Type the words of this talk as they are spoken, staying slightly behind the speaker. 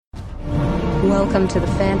Welcome to the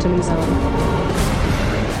Phantom Zone.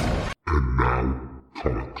 And now,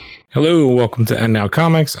 comics. Hello, welcome to And Now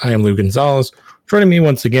Comics. I am Lou Gonzalez. Joining me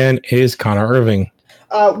once again is Connor Irving.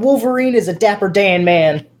 Wolverine is a Dapper Dan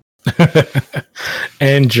man.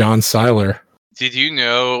 And John Seiler. Did you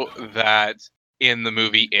know that in the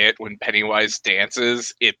movie It, when Pennywise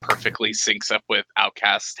dances, it perfectly syncs up with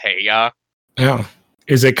Outcast's Hey Ya? Yeah.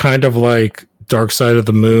 Is it kind of like Dark Side of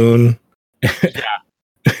the Moon? Yeah.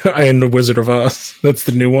 And The Wizard of Oz? That's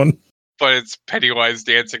the new one. But it's Pennywise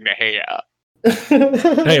dancing to Hey Ya.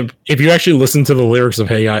 Hey, if you actually listen to the lyrics of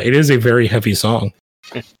Hey Ya, it is a very heavy song.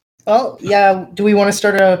 Oh, yeah. Do we want to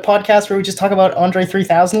start a podcast where we just talk about Andre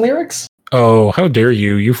 3000 lyrics? Oh, how dare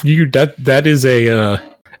you? You that is a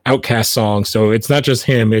Outcast song, so it's not just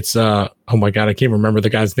him, it's oh my god, I can't remember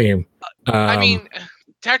the guy's name. I mean,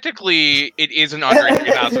 technically, it is an Andre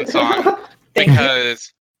 3000 song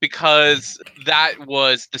because that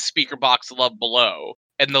was the speaker box Love Below.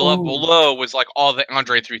 And the Love Below was like all the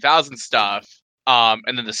Andre 3000 stuff.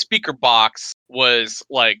 And then the speaker box was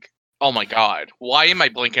like, oh my god, why am I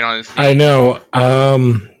blinking on his name? I know.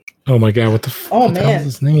 Oh my god, what the hell is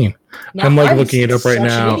his name? Now, I'm like looking it up right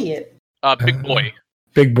now. Big Boy.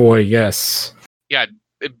 Big Boy, yes. Yeah,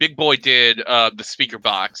 Big Boy did the speaker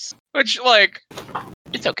box, which like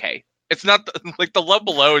it's okay. It's not like the Love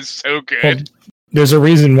Below is so good. Well, there's a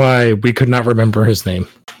reason why we could not remember his name.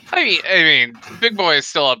 I mean, Big Boy is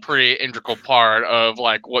still a pretty integral part of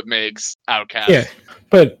like what makes Outkast. Yeah,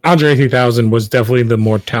 but Andre 3000 was definitely the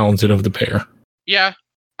more talented of the pair. Yeah,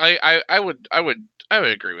 I would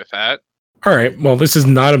agree with that. All right, well, this is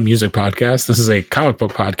not a music podcast. This is a comic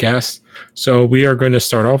book podcast. So we are going to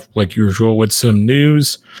start off like usual with some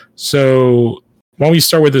news. So why don't we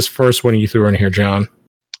start with this first one you threw in here, John?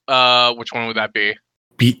 Which one would that be?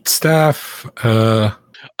 Beat Staff.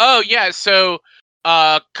 Oh yeah, so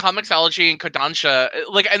Comixology and Kodansha,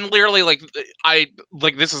 like, and literally like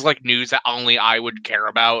this is like news that only I would care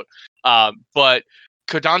about. But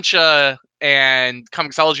Kodansha and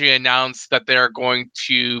Comixology announced that they're going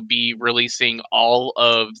to be releasing all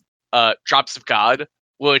of Drops of God,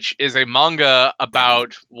 which is a manga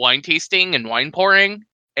about wine tasting and wine pouring.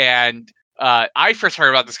 And I first heard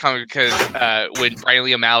about this comic because when Brian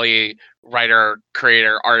Lee O'Malley, writer,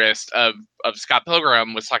 creator, artist of Scott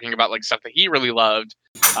Pilgrim, was talking about like stuff that he really loved,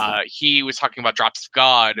 he was talking about Drops of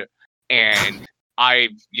God, and I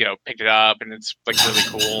picked it up, and it's like really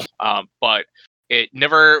cool. But it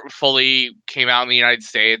never fully came out in the United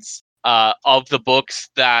States. Of the books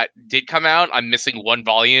that did come out, I'm missing one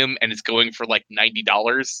volume, and it's going for like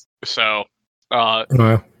 $90. So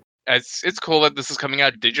Wow. it's cool that this is coming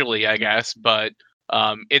out digitally, I guess. But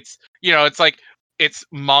it's it's like it's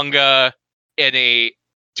manga and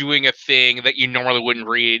doing a thing that you normally wouldn't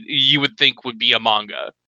read. You would think would be a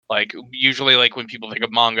manga. Like usually, like when people think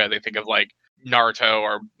of manga, they think of like Naruto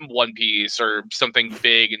or One Piece or something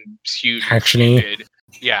big and huge, Actiony.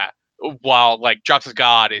 Yeah. While like Drops of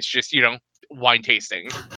God is just wine tasting.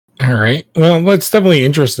 All right. Well, that's definitely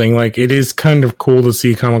interesting. Like, it is kind of cool to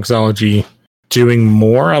see Comixology doing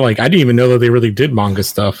more. Like, I didn't even know that they really did manga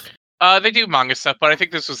stuff. They do manga stuff, but I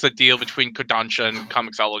think this was the deal between Kodansha and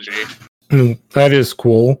Comixology. That is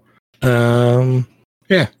cool.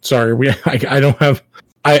 Yeah. Sorry, I don't have.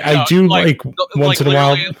 I do like once in a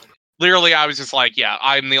while. Literally, I was just like, yeah,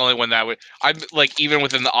 I'm the only one that would. I'm like, even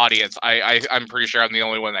within the audience, I'm pretty sure I'm the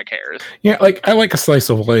only one that cares. Yeah, like I like a slice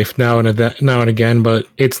of life now and again, but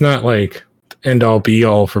it's not like end all be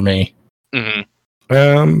all for me.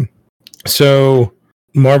 Mm-hmm. So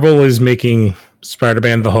Marvel is making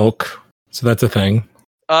Spider-Man the Hulk, so that's a thing.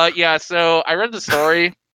 Yeah. So I read the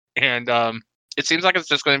story, and it seems like it's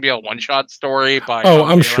just going to be a one-shot story. By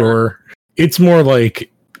I'm sure it's more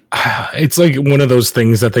like. It's like one of those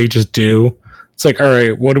things that they just do. It's like, all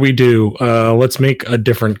right, what do we do? Let's make a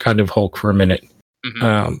different kind of Hulk for a minute.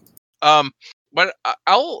 Mm-hmm. But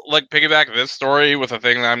I'll like piggyback this story with a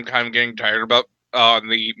thing that I'm kind of getting tired about on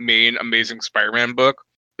the main Amazing Spider-Man book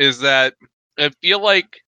is that I feel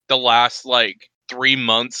like the last like 3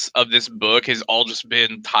 months of this book has all just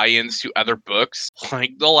been tie-ins to other books.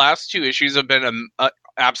 Like the last 2 issues have been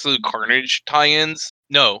Absolute Carnage tie-ins.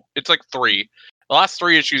 No, it's like 3. The last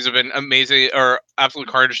 3 issues have been amazing or Absolute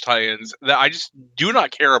Carnage tie-ins that I just do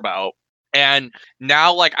not care about. And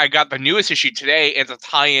now, like, I got the newest issue today. It's a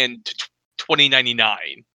tie-in to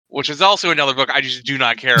 2099, which is also another book I just do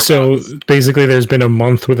not care about. So basically, there's been a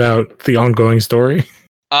month without the ongoing story.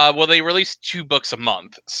 Well, they release 2 books a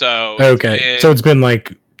month. So okay, so it's been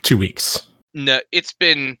like 2 weeks. No, it's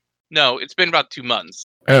been about 2 months.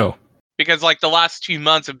 Oh. Because like the last 2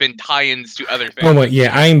 months have been tie-ins to other things. Oh,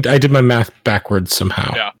 yeah, I did my math backwards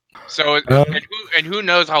somehow. Yeah. So and who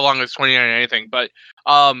knows how long it's 29 anything, but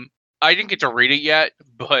I didn't get to read it yet,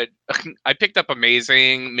 but I picked up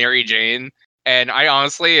Amazing Mary Jane, and I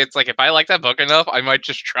honestly, it's like if I like that book enough, I might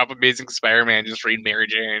just drop Amazing Spider-Man and just read Mary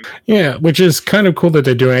Jane. Yeah, which is kind of cool that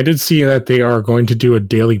they're doing. I did see that they are going to do a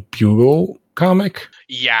Daily Bugle comic.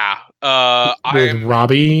 Yeah,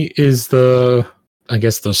 Robbie is the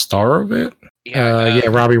star of it. Yeah,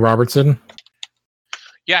 Robbie Robertson.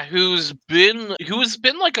 Yeah, who's been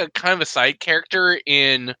like a kind of a side character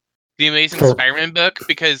in the Amazing Spider-Man book,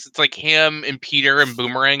 because it's like him and Peter and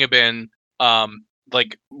Boomerang have been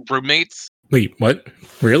like roommates. Wait, what?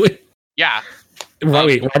 Really? Yeah.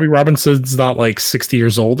 Robbie Robinson's not like 60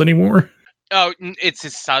 years old anymore? Oh, it's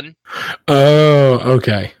his son. Oh,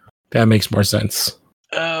 okay. That makes more sense.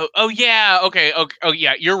 Oh yeah, okay. Oh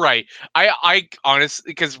yeah, you're right. I honestly,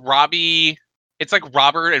 because Robbie, it's like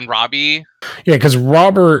Robert and Robbie. Yeah, because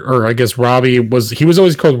Robbie was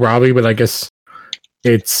always called Robbie, but I guess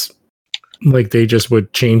it's like they just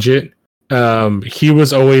would change it. He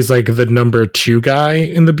was always like the number 2 guy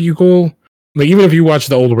in the Bugle. Like, even if you watch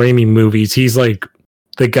the old Raimi movies, he's like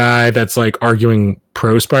the guy that's like arguing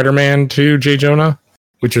pro Spider-Man to J. Jonah,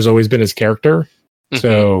 which has always been his character. Mm-hmm.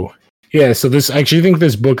 So yeah, so I actually think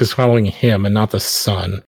this book is following him and not the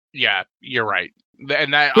son. Yeah, you're right.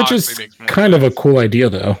 And that which is kind of a cool idea,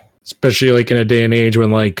 though, especially like in a day and age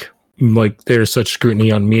when like there's such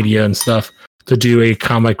scrutiny on media and stuff, to do a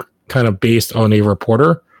comic kind of based on a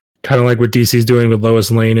reporter, kind of like what DC's doing with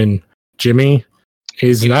Lois Lane and Jimmy,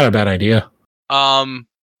 is not a bad idea.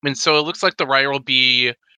 And so it looks like the writer will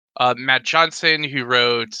be Matt Johnson, who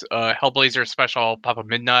wrote Hellblazer Special, Papa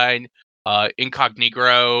Midnight,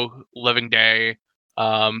 Incognito, Living Day.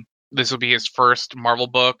 This will be his first Marvel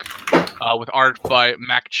book, with art by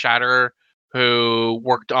Mac Chatter, who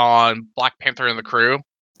worked on Black Panther and the Crew.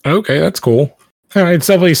 Okay, that's cool. It's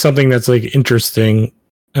definitely something that's like interesting.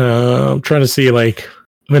 I'm trying to see, like,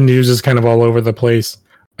 the news is kind of all over the place.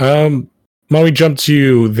 While we jump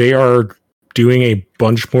to, they are doing a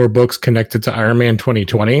bunch more books connected to Iron Man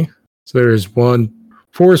 2020. So there's one,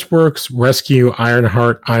 Force Works, Rescue,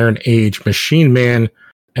 Ironheart, Iron Age, Machine Man,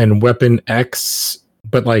 and Weapon X,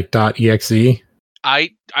 but like .exe. I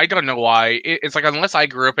don't know why. It's like, unless I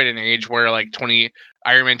grew up in an age where like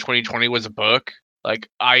Iron Man 2020 was a book, like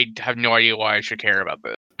I have no idea why I should care about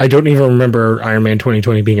this. I don't even remember Iron Man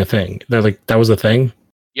 2020 being a thing. That was a thing.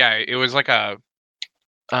 Yeah, it was like a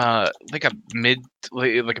mid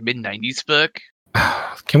 90s book.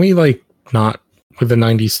 Can we like not with the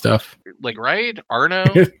 90s stuff? Like, right? Arno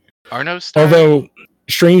stuff. Although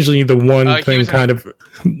strangely, the one thing kind of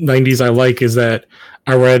 90s I like is that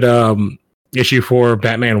I read issue 4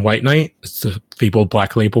 Batman White Knight. It's the Feeble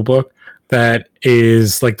Black Label book that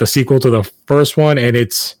is like the sequel to the first one, and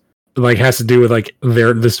it's like has to do with like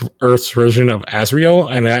this Earth's version of Azrael,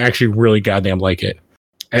 and I actually really goddamn like it.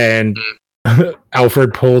 And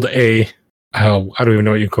Alfred pulled I don't even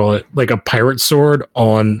know what you call it, like a pirate sword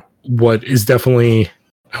on what is definitely,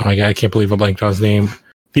 oh my god, I can't believe I blanked on his name.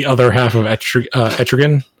 The other half of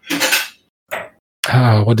Etrigan.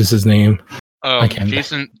 What is his name?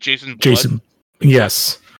 Jason Blood? Jason.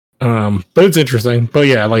 Yes. But it's interesting. But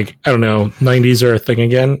yeah, like, I don't know, 90s are a thing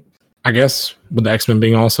again, I guess, with the X-Men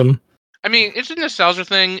being awesome. I mean, it's a nostalgia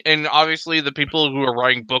thing, and obviously the people who are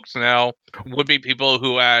writing books now would be people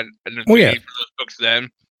who had an affinity for those books then.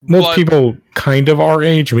 Most people kind of our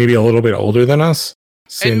age, maybe a little bit older than us.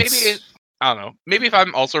 And maybe, I don't know, maybe if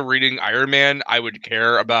I'm also reading Iron Man, I would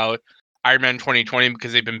care about Iron Man 2020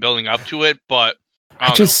 because they've been building up to it, but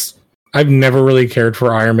I've never really cared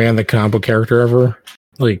for Iron Man, the comic book character, ever.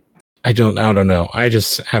 Like, I don't know. I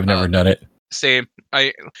just have never done it. Same.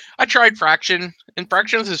 I tried Fraction, and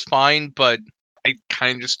Fractions is fine, but I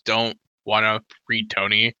kind of just don't want to read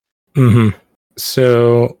Tony. Mm-hmm.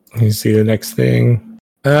 So, let me see the next thing.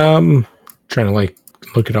 Trying to like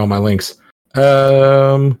look at all my links.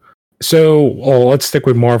 So, let's stick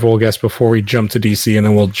with Marvel, I guess, before we jump to DC, and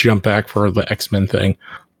then we'll jump back for the X-Men thing.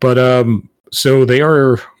 But so they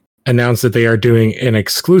are announced that they are doing an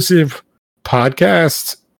exclusive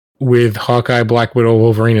podcast with Hawkeye, Black Widow,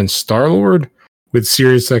 Wolverine, and Star-Lord with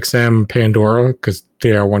SiriusXM Pandora, because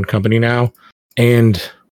they are one company now. And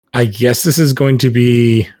I guess this is going to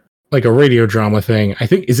be like a radio drama thing. I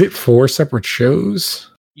think, is it 4 separate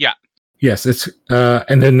shows? Yeah. Yes, it's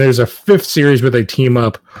and then there's a 5th series where they team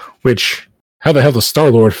up, which, how the hell does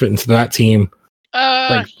Star-Lord fit into that team?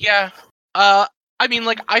 Yeah. I mean,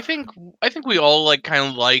 like, I think we all like kind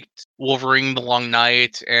of liked Wolverine: The Long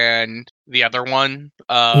Night and the other one.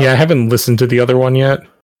 Yeah, I haven't listened to the other one yet.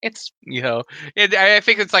 it's I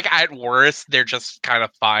think it's like at worst they're just kind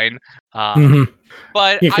of fine. Mhm.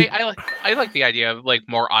 But Yeah, I like the idea of like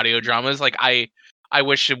more audio dramas. Like I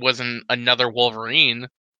wish it wasn't another Wolverine,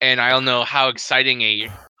 and I don't know how exciting a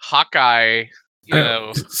Hawkeye.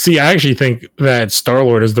 see, I actually think that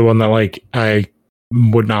Star-Lord is the one that like I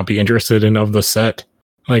would not be interested in of the set.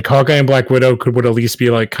 Like Hawkeye and Black Widow would at least be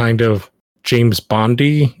like kind of James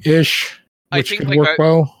Bondy ish, I which think could like work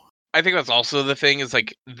well. I think that's also the thing is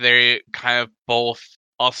like they kind of both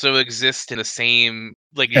also exist in the same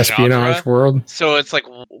like Espionage genre. world. So it's like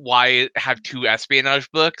why have two espionage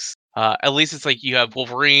books? At least it's like you have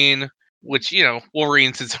Wolverine, which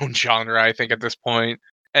Wolverine's its own genre, I think at this point,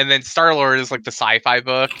 and then Star Lord is like the sci-fi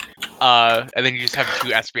book, and then you just have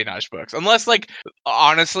two espionage books. Unless like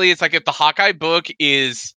honestly, it's like if the Hawkeye book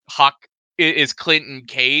is Clint and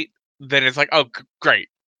Kate, then it's like great,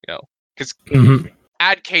 because Mhm.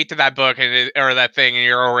 add Kate to that book or that thing, and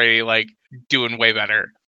you're already like doing way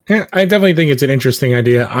better. Yeah, I definitely think it's an interesting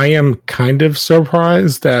idea. I am kind of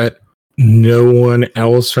surprised that no one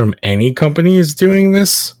else from any company is doing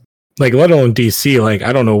this. Like, let alone DC. Like,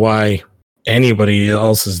 I don't know why anybody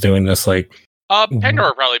else is doing this. Like,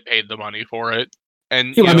 Pandora probably paid the money for it,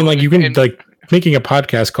 and I mean, like, you can like making a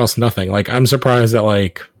podcast costs nothing. Like, I'm surprised that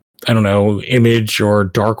like I don't know, Image or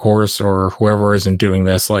Dark Horse or whoever isn't doing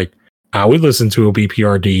this. Like, I would listen to a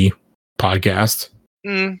BPRD podcast.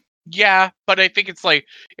 Yeah, but I think it's like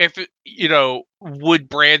if would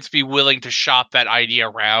brands be willing to shop that idea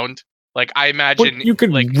around? Like I imagine But you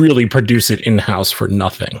could like really produce it in house for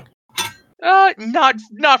nothing.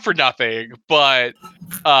 not for nothing, but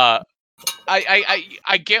I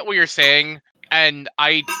get what you're saying, and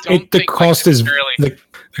I don't The think cost like, is necessarily.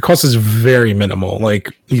 the cost is very minimal.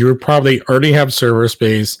 Like you probably already have server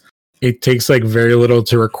space. It takes like very little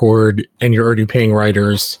to record, and you're already paying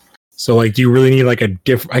writers. So like, do you really need like a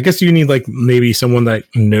different? I guess you need like maybe someone that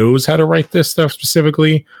knows how to write this stuff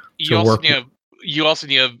specifically. You also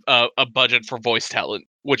need a budget for voice talent,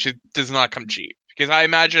 which does not come cheap. Because I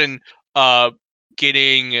imagine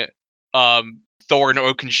getting Thor and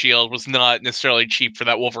Oakenshield was not necessarily cheap for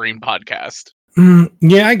that Wolverine podcast.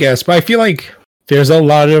 Yeah, I guess, but I feel like there's a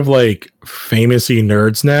lot of like famousy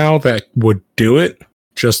nerds now that would do it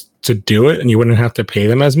just to do it, and you wouldn't have to pay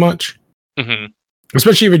them as much. Mm-hmm.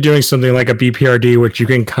 Especially if you're doing something like a BPRD, which you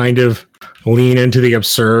can kind of lean into the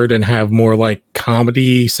absurd and have more like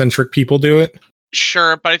comedy centric people do it.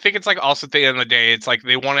 Sure, but I think it's like also at the end of the day, it's like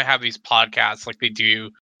they want to have these podcasts like they do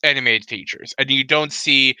animated features, and you don't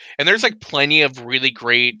see, and there's like plenty of really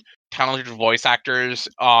great talented voice actors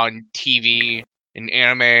on TV in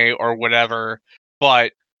anime or whatever,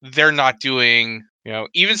 but they're not doing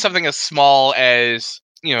even something as small as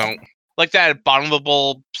like that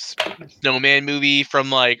abominable snowman movie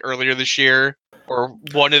from like earlier this year, or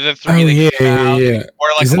one of the three that came out,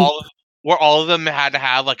 where like all of them had to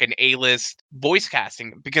have like an A-list voice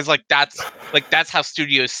casting, because like that's how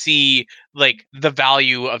studios see like the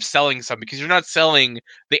value of selling something, because you're not selling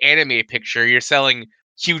the anime picture, you're selling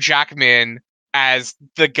Hugh Jackman as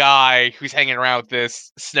the guy who's hanging around with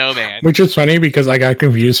this snowman. Which is funny because I got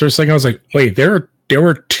confused for a second. I was like, wait, there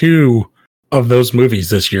were two of those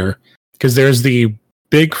movies this year. Because there's the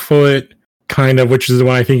Bigfoot kind of, which is the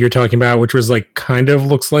one I think you're talking about, which was like kind of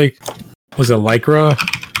looks like, was it Lycra?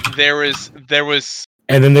 There was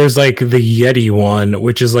And then there's like the Yeti one,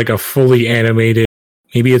 which is like a fully animated,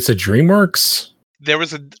 maybe it's a DreamWorks? There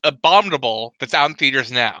was a Abominable that's out in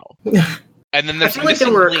theaters now. And then I there's feel like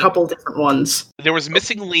there were a couple different ones. There was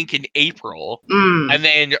Missing Link in April. Mm. And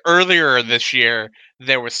then earlier this year,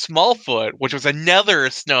 there was Smallfoot, which was another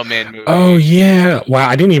snowman movie. Oh, yeah. Wow,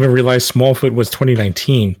 I didn't even realize Smallfoot was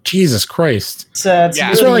 2019. Jesus Christ. It's That's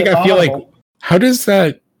really where, like, I feel like, how does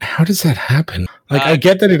that happen? Like, I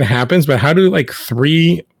get that it happens, but how do, like,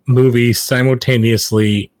 three movies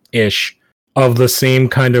simultaneously-ish of the same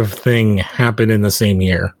kind of thing happen in the same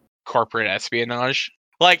year? Corporate espionage.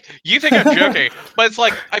 Like, you think I'm joking, but it's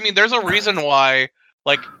like, I mean, there's a reason why,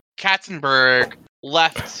 like, Katzenberg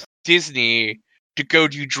left Disney to go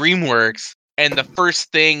do DreamWorks, and the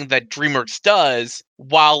first thing that DreamWorks does,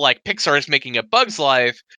 while, like, Pixar is making a Bug's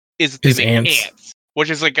Life, is they make ants,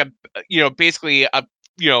 which is, like, basically a,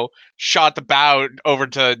 shot the bow over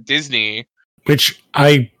to Disney. Which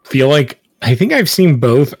I feel like, I think I've seen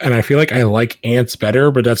both, and I feel like I like Ants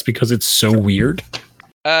better, but that's because it's so weird.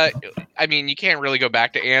 I mean, you can't really go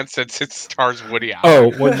back to Ants since it stars Woody Allen.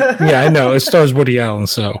 Oh, well, yeah, I know. It stars Woody Allen,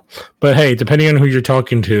 so. But hey, depending on who you're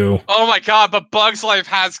talking to. Oh my god, but Bug's Life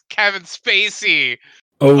has Kevin Spacey.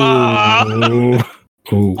 Oh.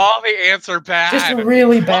 All the ants are bad. Just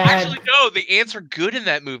really bad. Well, actually, no, the ants are good in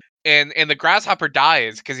that movie. and the grasshopper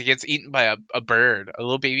dies because he gets eaten by a bird, a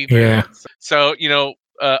little baby bird. Yeah. So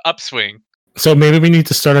upswing. So maybe we need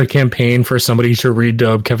to start a campaign for somebody to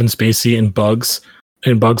redub Kevin Spacey in Bugs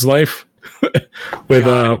Life. With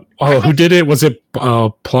who did it? Was it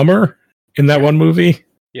Plumber in that one movie?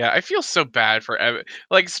 Yeah, I feel so bad for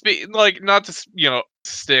like not to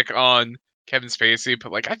stick on Kevin Spacey,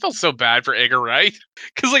 but like I felt so bad for Edgar Wright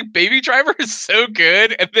because like Baby Driver is so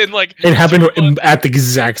good, and then like it happened at the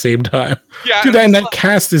exact same time. Yeah, dude, and that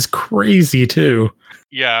cast is crazy too.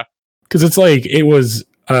 Yeah, because it's like it was.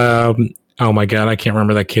 Oh my god, I can't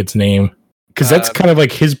remember that kid's name because that's kind of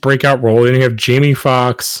like his breakout role. And you have Jamie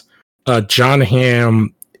Foxx, John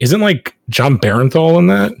Hamm. Isn't like John Barenthal in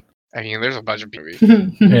that? I mean, there's a bunch of movies.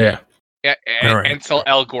 Yeah. Yeah, right. Ansel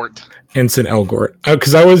Elgort. Ensign Elgort.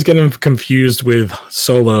 Because I was getting confused with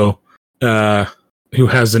Solo, who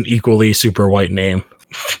has an equally super white name.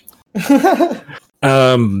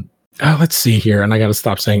 Let's see here, and I gotta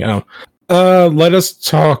stop saying let us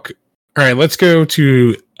talk. All right, let's go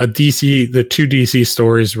to the two DC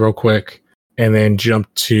stories real quick, and then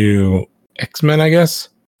jump to X-Men, I guess.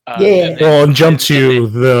 Yeah. Well, and jump to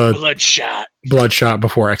the Bloodshot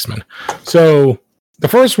before X-Men. So the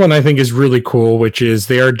first one I think is really cool, which is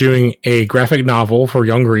they are doing a graphic novel for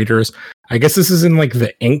young readers. I guess this is in like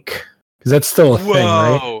the ink, because that's still a thing,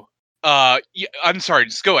 right? Yeah, I'm sorry.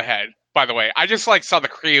 Just go ahead. By the way, I just like saw the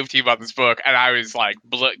creative team on this book, and I was like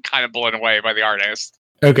kind of blown away by the artist.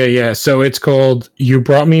 Okay, yeah. So it's called "You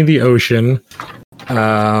Brought Me the Ocean"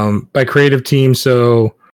 by creative team.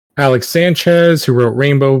 So Alex Sanchez, who wrote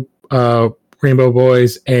Rainbow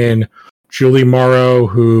Boys, and Julie Morrow,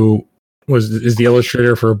 who is the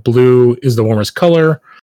illustrator for Blue is the Warmest Color.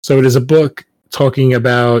 So it is a book talking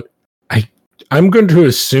about. I'm going to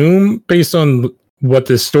assume, based on what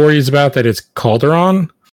this story is about, that it's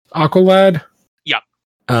Calderon Aqualad. Yeah.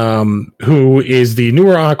 Who is the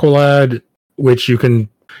newer Aqualad?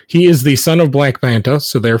 He is the son of Black Manta,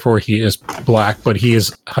 so therefore he is black, but he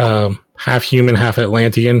is half human, half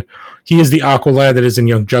Atlantean. He is the Aqualad that is in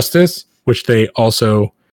Young Justice, which they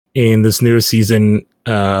also, in this newest season,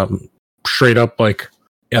 straight up,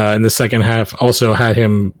 in the second half, also had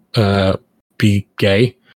him be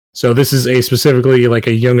gay. So this is specifically like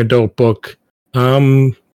a young adult book,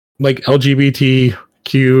 like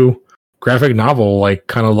LGBTQ graphic novel, like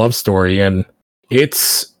kind of love story, and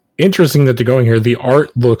it's interesting that they're going here. The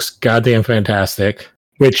art looks goddamn fantastic,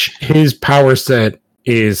 which his power set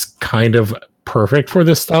is kind of perfect for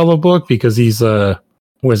this style of book because he's like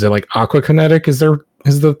aquakinetic is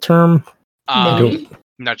the term?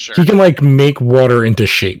 Not sure. He can like make water into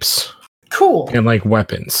shapes. Cool. And like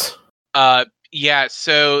weapons. Yeah,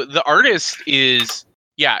 so the artist is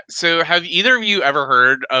so have either of you ever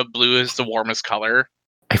heard of Blue is the Warmest Color?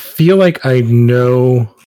 I feel like I know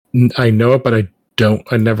it, but I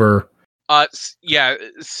never. Yeah.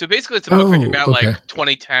 So basically, it's a book written about like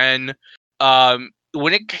 2010.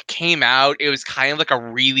 When it came out, it was kind of like a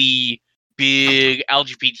really big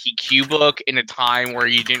LGBTQ book in a time where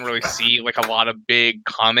you didn't really see like a lot of big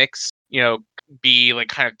comics, be like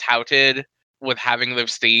kind of touted with having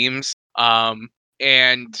those themes.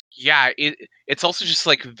 And yeah, it's also just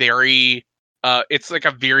like very. It's like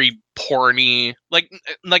a very porny, like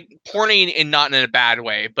porny and not in a bad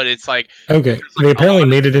way, but it's like okay. They apparently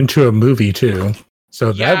made it into a movie too,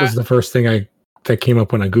 so that was the first thing that came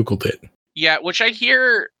up when I googled it. Yeah, which I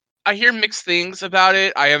hear mixed things about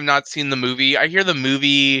it. I have not seen the movie. I hear the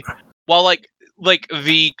movie, while like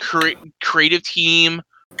the creative team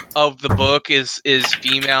of the book is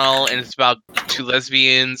female and it's about two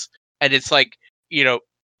lesbians, and it's like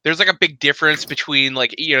there's like a big difference between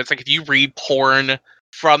like it's like if you read porn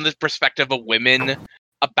from the perspective of women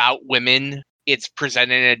about women, it's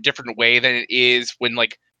presented in a different way than it is when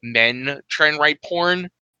like men try and write porn.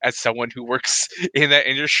 As someone who works in that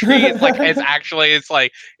industry, it's like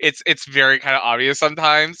it's very kind of obvious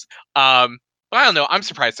sometimes. But I don't know. I'm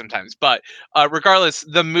surprised sometimes. But regardless,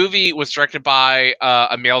 the movie was directed by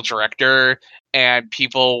a male director, and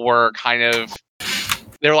people were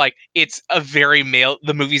they're like,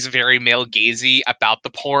 the movie's very male gazy about the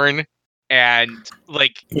porn, and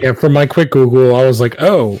like from my quick Google, I was like,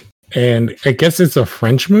 oh, and I guess it's a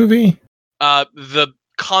French movie. The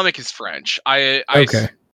comic is French. I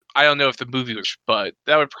don't know if the movie was, but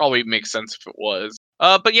that would probably make sense if it was.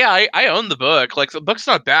 But yeah, I own the book. Like the book's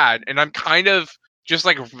not bad, and I'm kind of just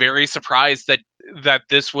like very surprised that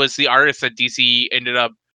this was the artist that DC ended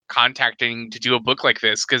up contacting to do a book like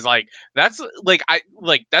this, because like that's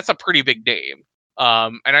that's a pretty big name.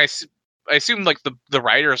 And I assume like the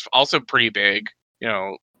writer is also pretty big.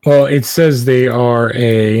 Well, it says they are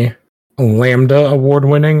Lambda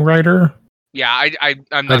award-winning writer. Yeah, I'm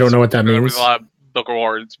not I don't know what that familiar means. with a lot of book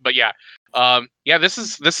awards, but yeah, yeah, this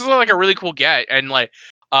is like a really cool get, and like,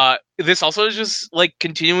 this also is just like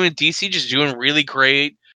continuing with DC, just doing really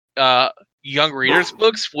great, young readers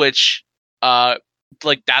books, which,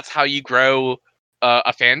 like that's how you grow,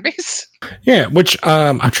 a fan base. Yeah, which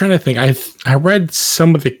I'm trying to think. I read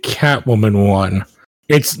some of the Catwoman one.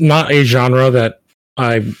 It's not a genre that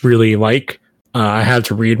I really like. I had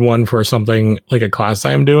to read one for something like a class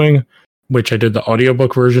I'm doing, which I did the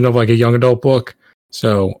audiobook version of like a young adult book.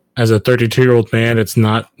 So as a 32-year-old man, it's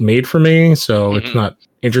not made for me. So it's not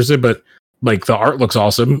interested, but like the art looks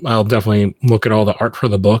awesome. I'll definitely look at all the art for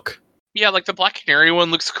the book. Yeah, like the Black Canary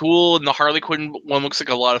one looks cool, and the Harley Quinn one looks like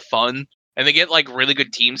a lot of fun. And they get like really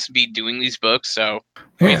good teams to be doing these books, so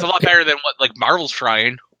I mean, it's a lot better than what like Marvel's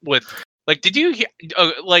trying with. Like, did you hear?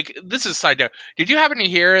 Like, this is a side note. Did you happen to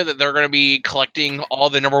hear that they're going to be collecting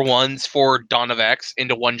all the number ones for Dawn of X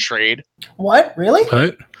into one trade? What? Really?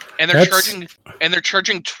 But And they're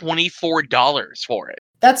charging $24 for it.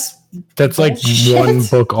 That's like bullshit. one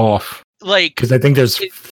book off. Like, Because I think there's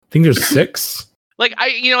 6. Like,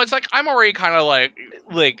 it's like I'm already kind of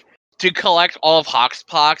like to collect all of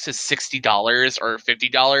Hoxpox is $60 or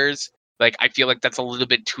 $50. Like, I feel like that's a little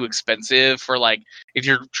bit too expensive for like if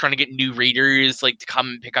you're trying to get new readers like to come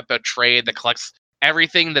and pick up a trade that collects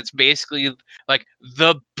everything that's basically like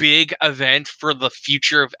the big event for the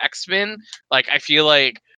future of X-Men. Like, I feel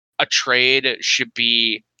like a trade should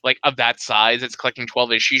be like of that size. It's collecting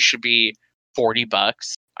 12 issues should be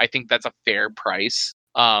 $40. I think that's a fair price.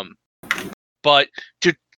 But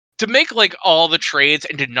to make like all the trades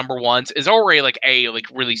into number ones is already like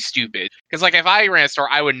really stupid. Because like if I ran a store,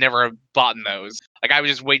 I would never have bought those. Like I would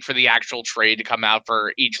just wait for the actual trade to come out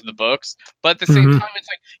for each of the books. But at the same time, it's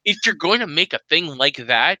like if you're going to make a thing like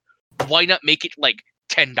that, why not make it like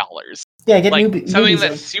 $10? Yeah, get like something newbies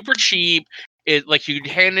that's super cheap. It like you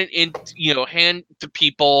hand it in, hand to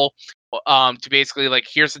people, to basically like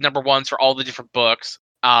here's the number ones for all the different books,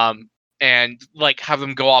 and like have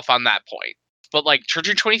them go off on that point. But like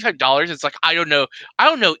charging $25, it's like I don't know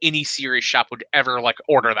any serious shop would ever like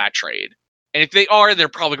order that trade, and if they are, they're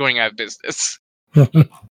probably going out of business.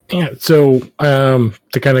 Yeah. So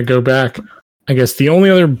to kind of go back, I guess the only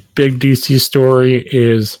other big DC story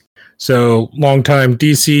is longtime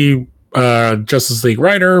DC Justice League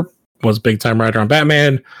writer was big time writer on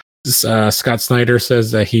Batman. Scott Snyder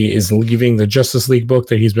says that he is leaving the Justice League book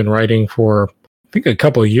that he's been writing for I think a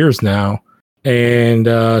couple of years now. And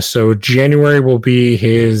so January will be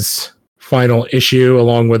his final issue,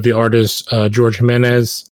 along with the artist George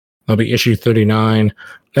Jimenez. That'll be issue 39.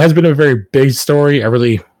 It has been a very big story.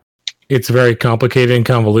 It's very complicated and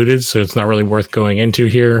convoluted, so it's not really worth going into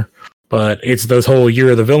here. But it's this whole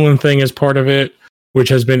Year of the Villain thing as part of it, which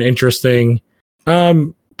has been interesting.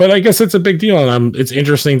 But I guess it's a big deal, and it's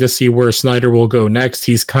interesting to see where Snyder will go next.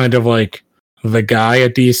 He's kind of like the guy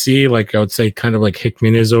at DC, like I would say kind of like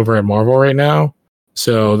Hickman is over at Marvel right now.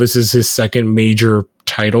 So this is his second major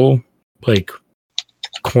title, like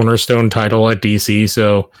cornerstone title at DC.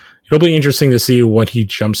 So it'll be interesting to see what he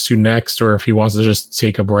jumps to next, or if he wants to just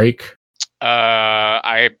take a break.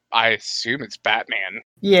 I assume it's Batman.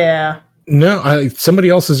 Yeah. No, somebody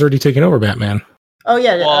else has already taken over Batman. Oh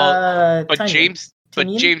yeah. Well, but Tynion.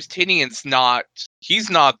 James Tynion's not. He's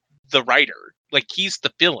not the writer. Like he's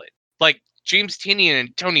the villain. Like James Tynion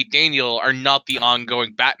and Tony Daniel are not the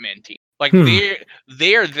ongoing Batman team. Like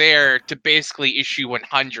they're there to basically issue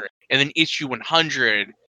 100, and then issue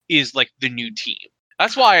 100 is like the new team.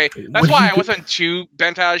 That's why I wasn't too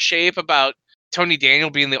bent out of shape about Tony Daniel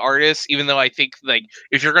being the artist, even though I think like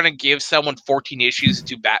if you're gonna give someone 14 issues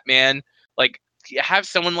to Batman, like have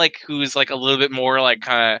someone like who's like a little bit more like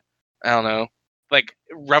kind of, I don't know, like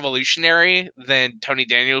revolutionary than Tony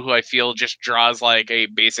Daniel, who I feel just draws like a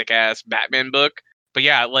basic ass Batman book. But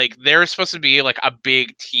yeah, like they're supposed to be like a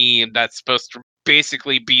big team that's supposed to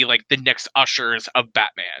basically be like the next ushers of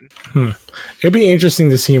Batman. It'd be interesting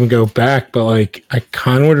to see him go back, but like I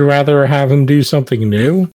kind of would rather have him do something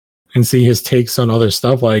new and see his takes on other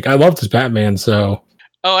stuff. Like I loved his Batman, so.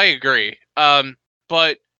 Oh, I agree.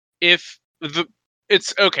 But if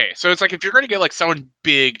it's okay, so it's like if you're going to get like someone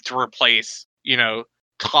big to replace,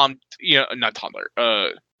 Tom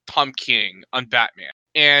King on Batman,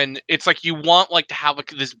 and it's like you want like to have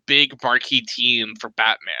like this big marquee team for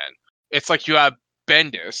Batman. It's like you have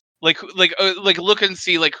Bendis, like look and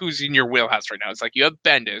see like who's in your wheelhouse right now. It's like you have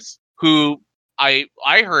Bendis, who I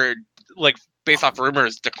heard like based off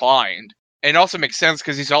rumors declined, and it also makes sense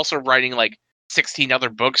because he's also writing like 16 other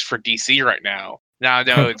books for DC right now. Now I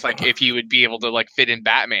know it's like if he would be able to like fit in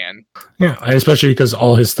Batman. Yeah, especially because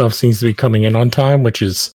all his stuff seems to be coming in on time, which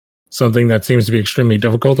is something that seems to be extremely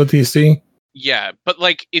difficult at DC. Yeah, but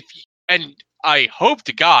like and I hope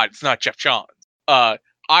to God it's not Jeff Johns.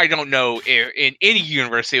 I don't know if in any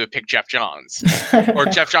universe they would pick Jeff Johns or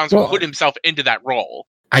Jeff Johns would put himself into that role.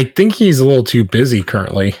 I think he's a little too busy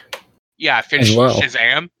currently. Yeah, finish well.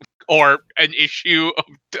 Shazam or an issue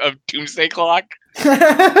of Doomsday Clock.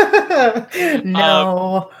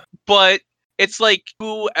 No. But it's like,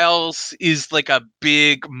 who else is like a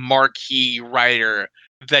big marquee writer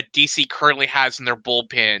that DC currently has in their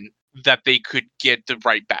bullpen that they could get the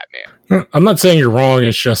right Batman? I'm not saying you're wrong.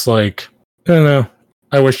 It's just like, I don't know.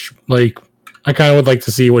 I wish, like, I kind of would like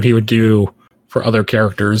to see what he would do for other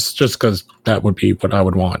characters, just because that would be what I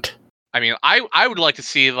would want. I mean, I would like to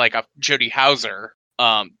see like a Jody Hauser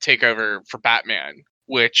take over for Batman,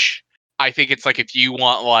 which I think it's like if you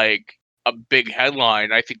want like a big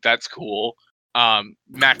headline, I think that's cool.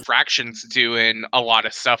 Matt Fraction's doing a lot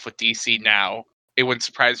of stuff with DC now. It wouldn't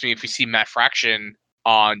surprise me if we see Matt Fraction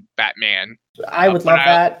on Batman. I would love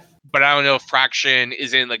that. But I don't know if Fraction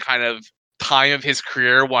is in the kind of time of his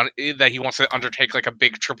career that he wants to undertake like a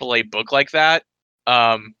big AAA book like that.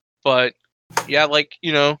 But yeah, like,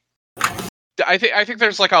 you know, I think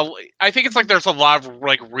there's like there's a lot of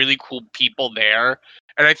like really cool people there,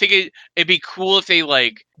 and I think it'd be cool if they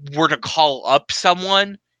like were to call up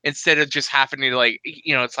someone instead of just having to like,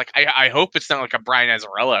 you know, it's like I hope it's not like a Brian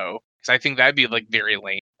Azzarello, because I think that'd be like very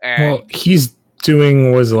lame. And, well, he's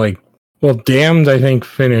doing Damned, I think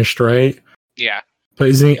finished, right? Yeah, but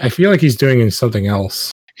isn't he? I feel like he's doing something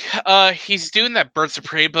else. He's doing that Birds of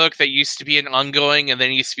Prey book that used to be an ongoing, and then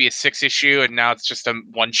it used to be a 6-issue, and now it's just a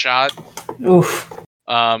one shot. Oof.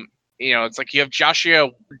 You know, it's like you have Joshua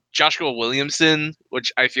Williamson,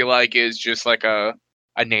 which I feel like is just like a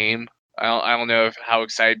name. I don't know how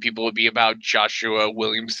excited people would be about Joshua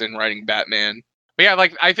Williamson writing Batman. But yeah,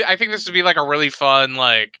 like I think this would be like a really fun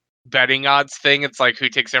like betting odds thing. It's like who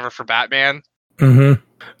takes over for Batman. Mm-hmm.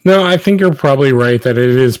 No, I think you're probably right that it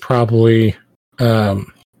is probably.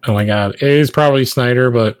 Oh my god, it is probably Snyder,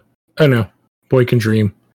 but I don't know. Boy can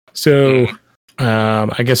dream. So,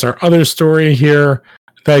 I guess our other story here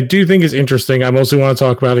that I do think is interesting. I mostly want to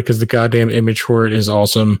talk about it because the goddamn image for it is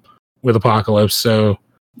awesome with Apocalypse. So,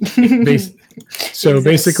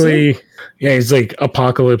 basically, yeah, he's like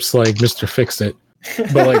Apocalypse, like Mr. Fix-It,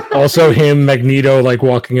 but like also him, Magneto, like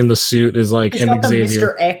walking in the suit is like He's an got the Xavier.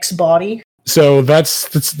 Mr. X body. So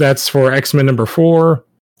that's for X-Men number 4.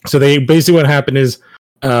 So they basically what happened is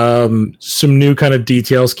some new kind of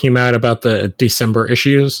details came out about the December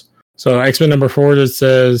issues. So X-Men number 4, it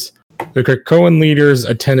says the Krakoan leaders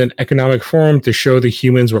attend an economic forum to show the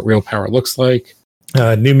humans what real power looks like.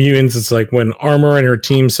 New Mutants, it's like when Armor and her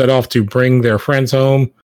team set off to bring their friends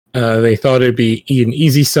home, they thought it'd be an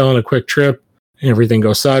easy sell and a quick trip, and everything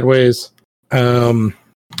goes sideways. Trying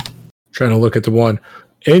to look at the one.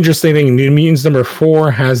 Interesting thing, New Mutants number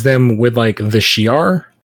 4 has them with like the Shi'ar.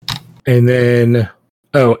 And then,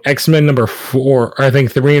 X-Men number 4, or I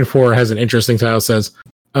think 3 and 4 has an interesting title. It says,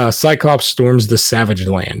 Cyclops storms the Savage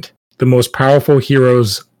Land. The most powerful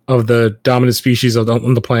heroes of the dominant species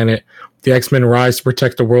on the planet. The X-Men rise to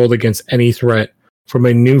protect the world against any threat. From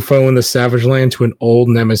a new foe in the Savage Land to an old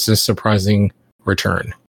nemesis surprising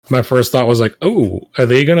return. My first thought was like, oh, are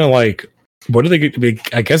they going to like, what are they going to be?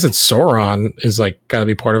 I guess it's Sauron is like got to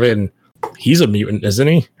be part of it. And he's a mutant, isn't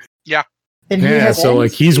he? Yeah. Yeah, so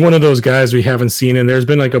like he's one of those guys we haven't seen, and there's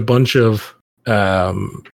been like a bunch of, with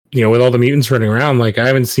all the mutants running around, like I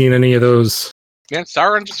haven't seen any of those. Yeah,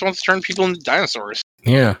 Sauron just wants to turn people into dinosaurs.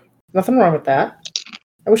 Yeah, nothing wrong with that.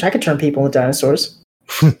 I wish I could turn people into dinosaurs.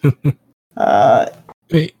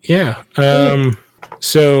 Yeah.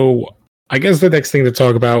 So I guess the next thing to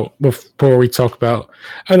talk about before we talk about,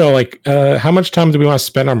 I don't know, like how much time do we want to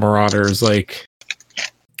spend on Marauders? Like.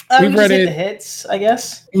 We've read it. The hits, I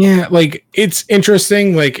guess. Yeah, like it's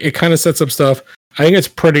interesting. Like it kind of sets up stuff. I think it's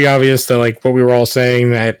pretty obvious that like what we were all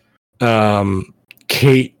saying that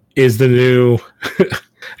Kate is the new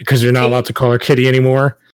because you're not allowed to call her Kitty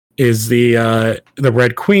anymore. Is the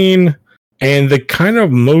Red Queen, and the kind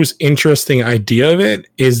of most interesting idea of it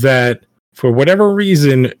is that for whatever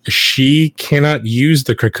reason she cannot use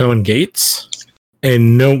the Krakoan gates,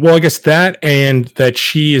 and I guess that, and that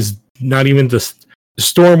she is not even the.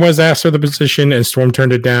 Storm was asked for the position and Storm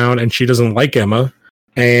turned it down, and she doesn't like Emma,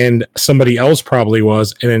 and somebody else probably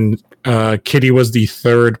was, and then Kitty was the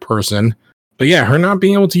third person. But yeah, her not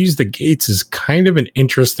being able to use the gates is kind of an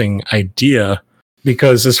interesting idea,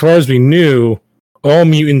 because as far as we knew, all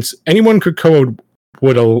mutants, anyone Krakoa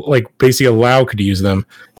would like basically allow could use them,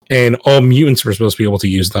 and all mutants were supposed to be able to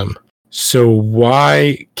use them. So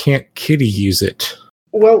why can't Kitty use it?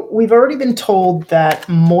 Well, we've already been told that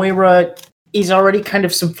Moira is already kind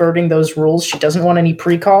of subverting those rules. She doesn't want any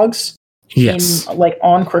precogs Yes.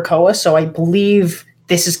 on Krakoa, so I believe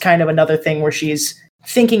this is kind of another thing where she's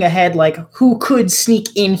thinking ahead, like, who could sneak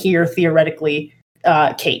in here theoretically?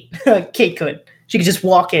 Kate. Kate could. She could just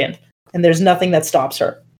walk in, and there's nothing that stops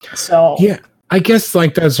her. So Yeah, I guess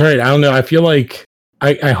like that's right. I don't know. I feel like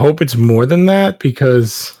I hope it's more than that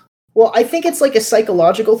because well, I think it's like a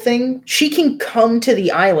psychological thing. She can come to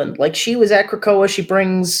the island. Like she was at Krakoa, she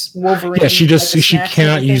brings Wolverine. yeah, she just like, the she snacks and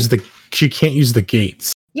cannot use everything. she can't use the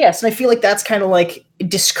gates. Yes, and I feel like that's kind of like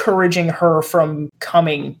discouraging her from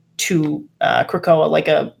coming to Krakoa, like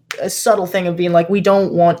a subtle thing of being like, we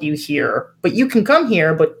don't want you here, but you can come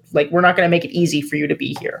here, but like we're not going to make it easy for you to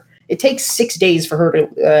be here. It takes 6 days for her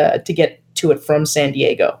to get to it from San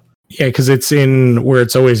Diego. Yeah, because it's in where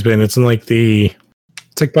it's always been. It's in like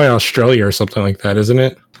it's like by Australia or something like that, isn't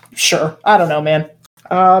it? Sure, I don't know, man.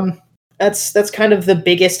 That's kind of the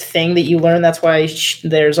biggest thing that you learn. That's why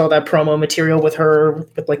there's all that promo material with her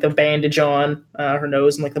with like the bandage on her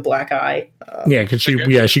nose and like the black eye. Yeah, because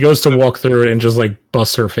she goes to walk through it and just like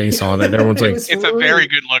busts her face on it. And everyone's like, was It's a very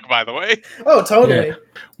good look, by the way. oh, totally. Yeah.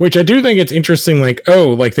 Which I do think it's interesting. Like,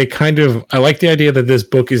 like they I like the idea that this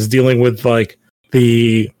book is dealing with like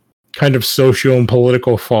the kind of social and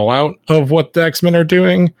political fallout of what the X-Men are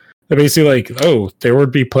doing. They're basically like, there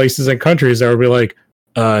would be places and countries that would be like,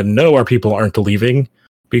 no, our people aren't leaving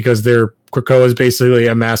because Krakoa is basically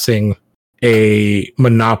amassing a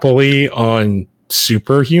monopoly on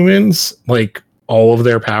superhumans, like all of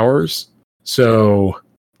their powers. So,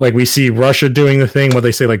 like we see Russia doing the thing, what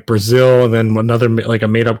they say, like Brazil, and then another like a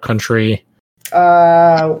made-up country.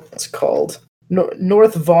 What's it called?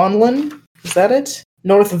 North Vonlin? Is that it?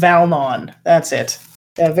 North Valnon. That's it.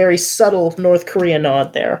 A very subtle North Korea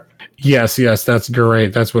nod there. Yes, that's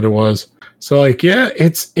great. That's what it was. So like, yeah,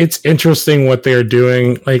 it's interesting what they're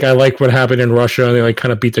doing. Like, I like what happened in Russia, and they like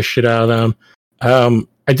kind of beat the shit out of them.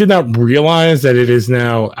 I did not realize that it is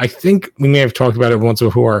now. I think we may have talked about it once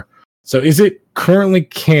before. So, is it currently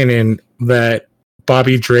canon that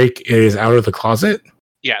Bobby Drake is out of the closet?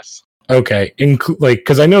 Yes. Okay,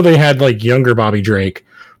 because I know they had like younger Bobby Drake,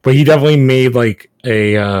 but he definitely made like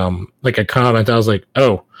a comment. I was like,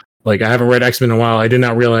 oh, like I haven't read X-Men in a while. I did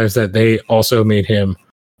not realize that they also made him.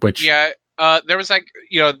 Which there was like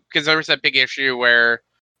because there was that big issue where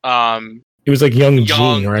it was like young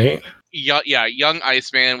Jean, right? Young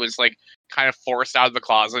Iceman was like kind of forced out of the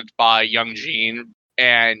closet by young Jean,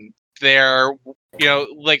 and there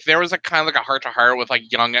there was a kind of like a heart to heart with like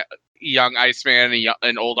young Iceman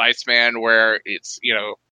and old Iceman, where it's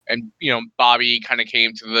and Bobby kind of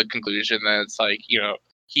came to the conclusion that it's like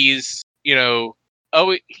he's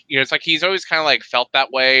it's like he's always kind of like felt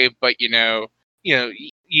that way, but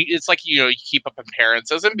it's like you keep up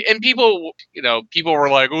appearances, and people people were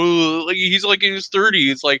like, oh, like, he's like in his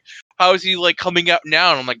 30s, like how is he like coming out now?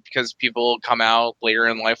 And I'm like, because people come out later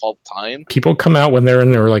in life all the time. People come out when they're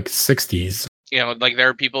in their like 60s. Like there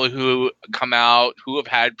are people who come out who have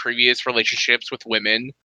had previous relationships with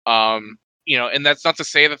women, and that's not to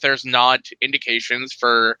say that there's not indications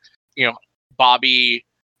for Bobby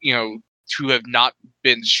to have not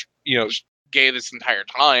been gay this entire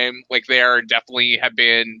time. Like there definitely have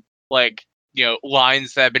been like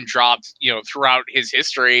lines that have been dropped throughout his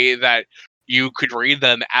history that you could read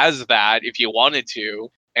them as that if you wanted to,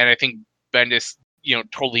 and I think Bendis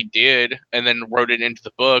totally did, and then wrote it into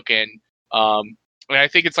the book. And I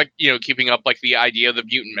think it's like keeping up like the idea of the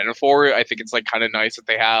mutant metaphor. I think it's like kind of nice that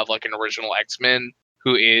they have like an original X-Men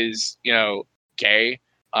who is gay.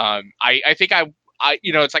 I think I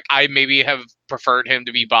it's like I maybe have preferred him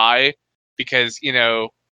to be bi, because it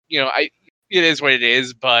is what it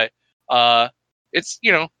is, but it's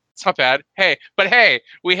it's not bad. Hey,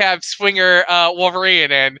 we have Swinger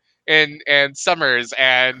Wolverine and Summers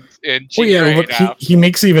and Jean Grey look, now. he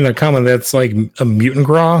makes even a comment that's like a mutant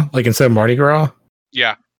Gras, like instead of Mardi Gras.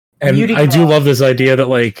 Yeah. And Mutant I do Gras. love this idea that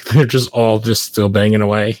like they're just still banging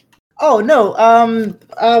away. Oh no!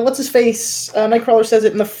 What's his face? Nightcrawler says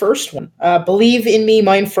it in the first one. Believe in me,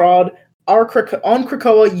 mind fraud. On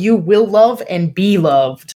Krakoa, you will love and be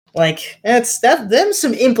loved. Like them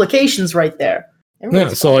some implications right there. Yeah,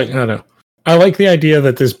 so like I don't know. I like the idea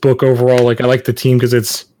that this book overall, like I like the team because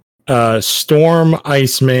it's Storm,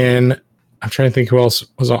 Iceman. I'm trying to think who else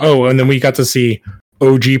was on. Oh, and then we got to see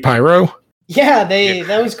OG Pyro. Yeah,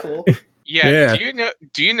 that was cool. Yeah.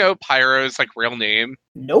 Do you know Pyro's like real name?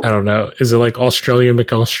 Nope. I don't know. Is it like Australian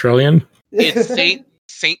McAustralian? It's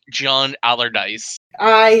Saint John Allardyce.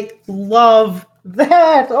 I love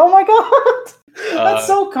That! Oh my god! That's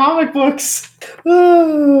so comic books.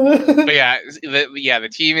 But yeah, the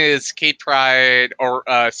team is Kate Pryde, or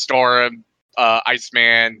Storm,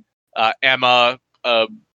 Iceman, Emma,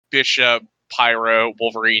 Bishop, Pyro,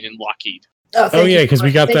 Wolverine, and Lockheed. Oh yeah, because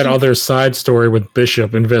we got that other side story with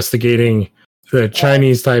Bishop investigating the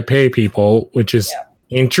Chinese Taipei people, which is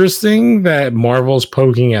interesting that Marvel's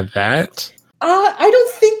poking at that.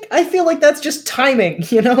 I feel like that's just timing,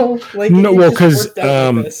 you know? Like, no, well, because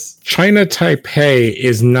China Taipei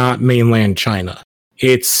is not mainland China.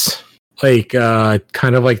 It's like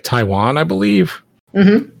kind of like Taiwan, I believe.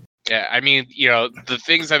 Mm-hmm. Yeah, I mean, the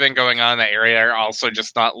things that have been going on in that area are also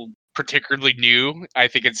just not particularly new. I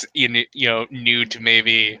think it's new to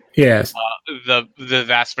maybe the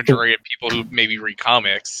vast majority of people who maybe read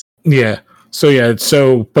comics. Yeah.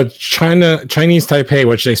 But Chinese Taipei,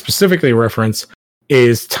 which they specifically reference,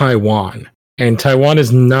 is Taiwan. And Taiwan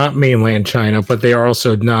is not mainland China, but they are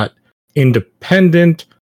also not independent,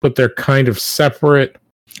 but they're kind of separate.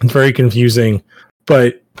 It's very confusing,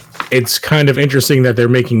 but it's kind of interesting that they're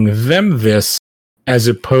making them this as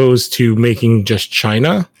opposed to making just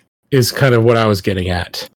China, is kind of what I was getting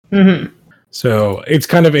at. Mm-hmm. So it's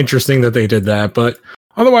kind of interesting that they did that, but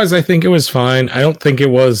otherwise I think it was fine. I don't think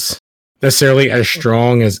it was necessarily as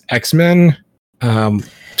strong as X-Men.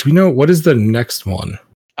 Do we know what is the next one?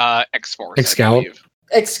 X-Force.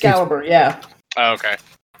 Excalibur, yeah. Oh, okay.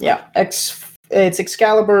 Yeah, it's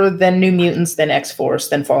Excalibur, then New Mutants, then X-Force,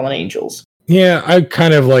 then Fallen Angels. Yeah, I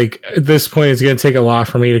kind of like, at this point it's going to take a lot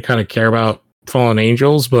for me to kind of care about Fallen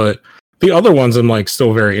Angels, but the other ones I'm like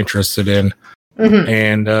still very interested in. Mm-hmm.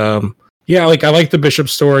 And I like the Bishop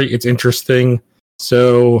story. It's interesting.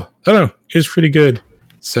 So I don't know, it's pretty good.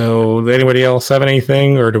 So anybody else have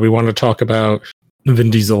anything, or do we want to talk about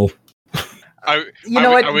Vin Diesel? Are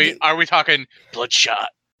we talking Bloodshot?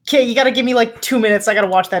 Okay, you gotta give me like 2 minutes. I gotta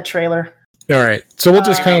watch that trailer. All right, so we'll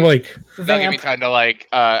just kind of like. That'll give me time to like.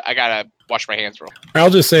 I gotta wash my hands real.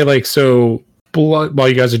 I'll just say like, so while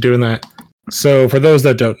you guys are doing that. So for those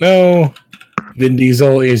that don't know, Vin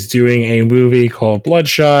Diesel is doing a movie called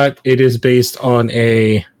Bloodshot. It is based on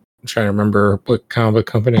I'm trying to remember what comic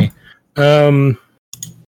company.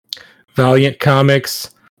 Valiant Comics.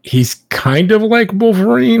 He's kind of like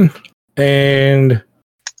Wolverine, and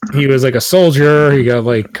he was like a soldier. He got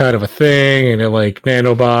like kind of a thing, and they're like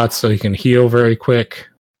nanobots, so he can heal very quick.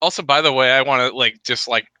 Also, by the way, I want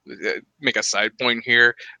to make a side point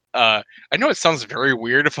here. I know it sounds very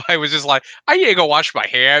weird if I was just like, I need to go wash my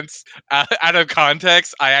hands. Out of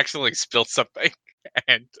context, I actually spilled something,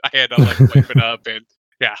 and I had to like wipe it up, and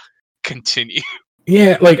continue.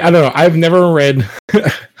 Yeah, like, I don't know. I've never read,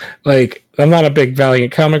 like, I'm not a big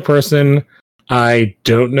Valiant comic person. I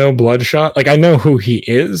don't know Bloodshot. Like, I know who he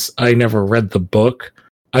is. I never read the book.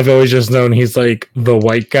 I've always just known he's, like, the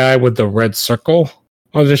white guy with the red circle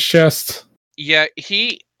on his chest. Yeah,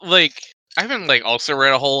 he, like, I haven't, like, also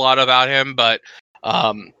read a whole lot about him, but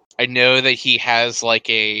I know that he has, like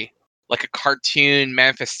a cartoon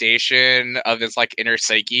manifestation of his, like, inner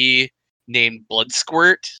psyche named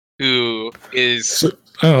Bloodsquirt, who is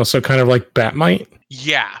so kind of like Batmite.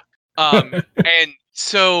 Yeah, and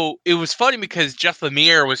so it was funny because Jeff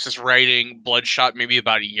Lemire was just writing Bloodshot maybe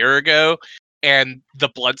about a year ago, and the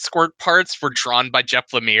Bloodsquirt parts were drawn by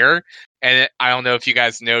Jeff Lemire. And I don't know if you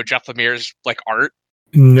guys know Jeff Lemire's like art.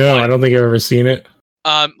 No, I don't think I've ever seen it.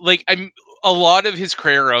 Like a lot of his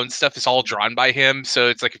career-owned stuff is all drawn by him. So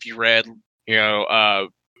it's like if you read,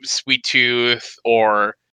 Sweet Tooth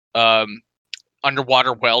or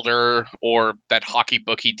Underwater Welder or that hockey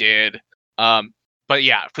book he did. But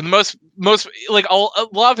yeah, for the most like a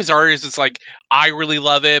lot of his art is just like, I really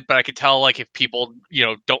love it, but I could tell like if people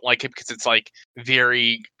don't like it because it's like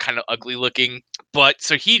very kind of ugly looking. But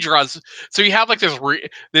so he draws, so you have like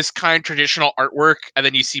this kind of traditional artwork, and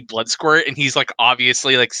then you see Bloodsquirt, and he's like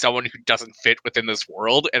obviously like someone who doesn't fit within this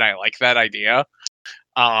world, and I like that idea.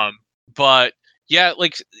 But yeah,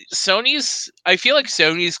 like I feel like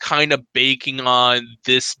Sony's kind of baking on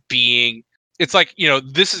this being, it's like,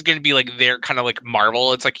 this is going to be like their kind of like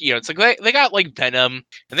Marvel. It's like, it's like they got like Venom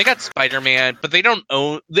and they got Spider-Man, but they don't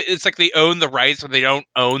own, it's like they own the rights, but they don't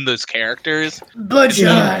own those characters. Bloodshot.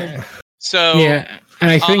 Yeah. So yeah,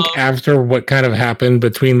 and I think after what kind of happened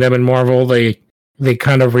between them and Marvel, they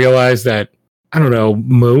kind of realized that, I don't know,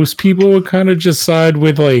 most people would kind of just side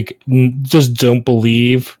with like, just don't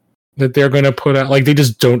believe that they're going to put out, like, they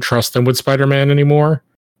just don't trust them with Spider-Man anymore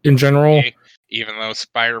in general. Even though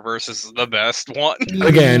Spider-Verse is the best one.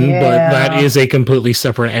 Again, but that is a completely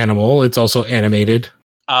separate animal. It's also animated.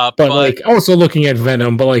 But like, also looking at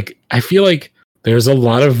Venom, but like, I feel like there's a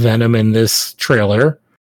lot of Venom in this trailer.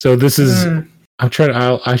 So this is, I'm trying.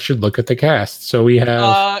 I should look at the cast. So we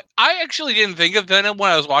have. I actually didn't think of Venom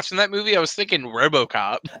when I was watching that movie. I was thinking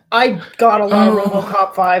RoboCop. I got a lot of Oh.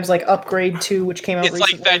 RoboCop vibes, like Upgrade 2, which came out It's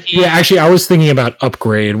recently. like that. He, Yeah, actually, I was thinking about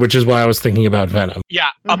Upgrade, which is why I was thinking about Venom. Yeah,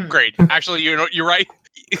 Mhm. Upgrade. Actually, you're right.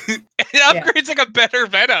 Upgrade's like a better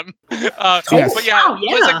Venom. Yes. But yeah, wow,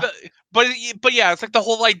 but it's like but yeah, it's like the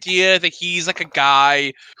whole idea that he's like a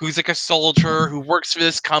guy who's like a soldier who works for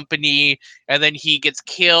this company, and then he gets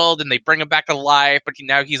killed, and they bring him back to life. But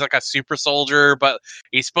now he's like a super soldier, but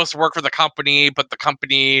he's supposed to work for the company, but the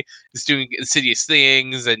company is doing insidious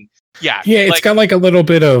things, and yeah, It's got like a little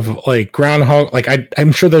bit of like Groundhog. Like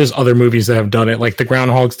I'm sure there's other movies that have done it, like the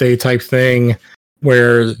Groundhog's Day type thing,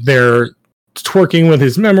 where they're twerking with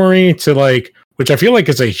his memory to like, which I feel like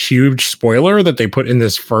is a huge spoiler that they put in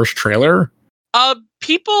this first trailer.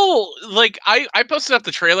 People like I posted up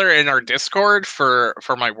the trailer in our Discord for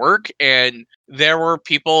my work, and there were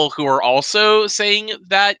people who were also saying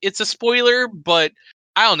that it's a spoiler, but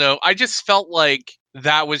I don't know. I just felt like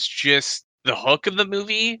that was just the hook of the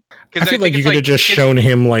movie. I feel like you could have just shown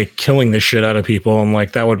him like killing the shit out of people, and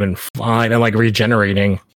like that would have been fine, and like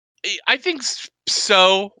regenerating. I think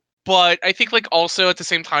so, but I think like also at the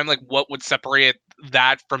same time, like what would separate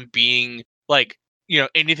that from being like,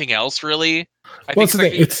 anything else really? I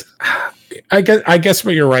guess,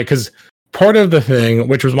 but you're right, because part of the thing,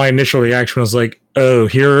 which was my initial reaction, was like, oh,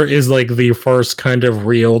 here is like the first kind of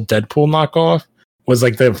real Deadpool knockoff, was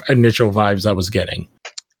like the initial vibes I was getting.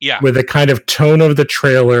 Yeah. With the kind of tone of the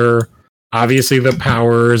trailer, obviously the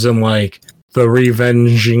powers and like the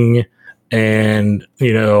revenging and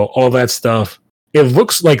all that stuff. It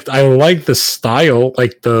looks like I like the style,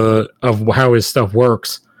 like of how his stuff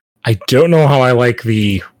works. I don't know how I like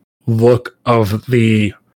the look of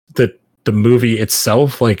the movie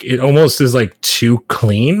itself. Like it almost is like too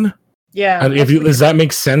clean. Yeah. Does that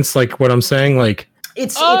make sense? Like what I'm saying? Like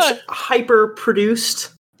it's hyper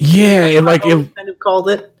produced. Yeah, it kind of called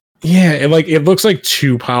it. Yeah, it looks like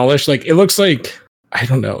too polished. Like it looks like, I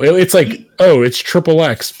don't know. It's like, it's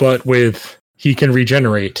XXX, but with he can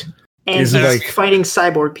regenerate. And he's like fighting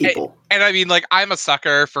cyborg people. And I mean, like, I'm a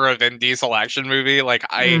sucker for a Vin Diesel action movie. Like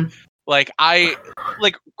Chronicles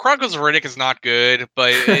of Riddick is not good,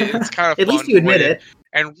 but it's kind of at fun least you admit it.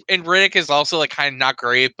 And Riddick is also like kind of not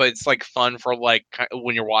great, but it's like fun for like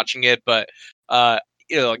when you're watching it. But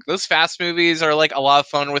like those Fast movies are like a lot of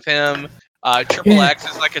fun with him. XXX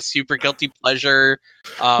is like a super guilty pleasure.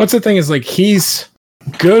 What's the thing is like he's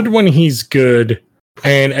good when he's good,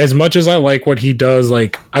 and as much as I like what he does,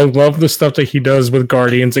 like I love the stuff that he does with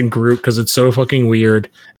Guardians and Groot because it's so fucking weird.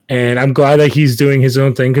 And I'm glad that he's doing his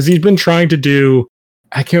own thing because he's been trying to do.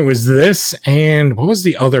 I can't. It was this and what was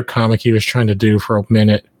the other comic he was trying to do for a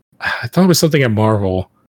minute? I thought it was something at Marvel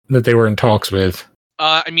that they were in talks with.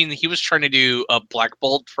 I mean, he was trying to do a Black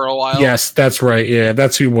Bolt for a while. Yes, that's right. Yeah,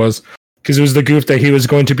 that's who he was. Because it was the goof that he was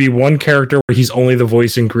going to be one character where he's only the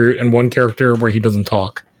voice in Groot and one character where he doesn't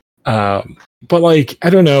talk. But like, I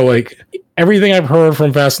don't know, like everything I've heard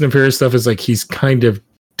from Fast and Furious stuff is like he's kind of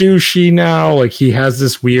douchey now. Like he has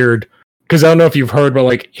this weird, because I don't know if you've heard, but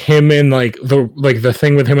like him and like the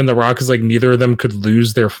thing with him and The Rock is like neither of them could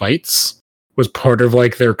lose their fights was part of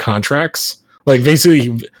like their contracts. Like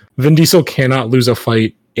basically, Vin Diesel cannot lose a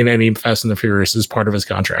fight in any Fast and the Furious as part of his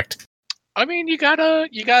contract. I mean, you gotta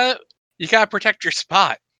protect your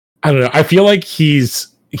spot. I don't know. I feel like he's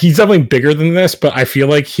definitely bigger than this, but I feel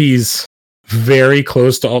like he's very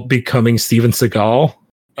close to becoming Steven Seagal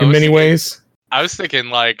in many ways. I was thinking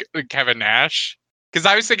like Kevin Nash, because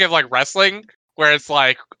I was thinking of like wrestling, where it's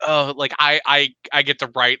like, oh, like I get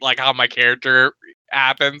to write like how my character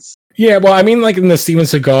happens. Yeah, well, I mean, like in the Steven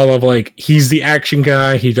Seagal of like he's the action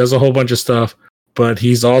guy, he does a whole bunch of stuff, but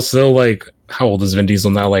he's also like, how old is Vin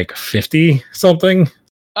Diesel now? Like 50 something.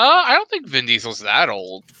 I don't think Vin Diesel's that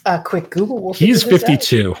old. Quick Google. He's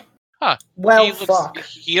 52. Huh. Well, fuck.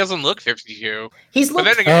 He doesn't look 52. He's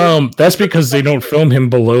looked. That's because they don't film him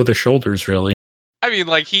below the shoulders, really. I mean,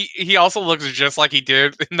 like he also looks just like he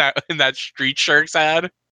did in that Street Sharks ad.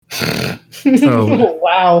 Oh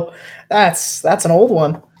wow, that's an old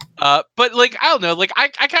one. But like I don't know, like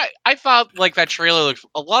I thought like that trailer looked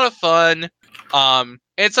a lot of fun.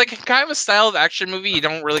 It's like kind of a style of action movie you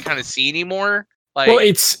don't really kind of see anymore. Like, well,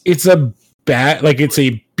 it's a it's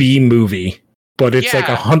a B movie, but it's like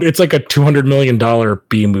it's like a $200 million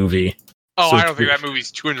B movie. Oh, so I don't think that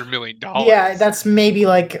movie's $200 million. Yeah, that's maybe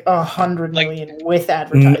like $100 million with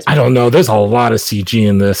advertising. I don't know. There's a lot of CG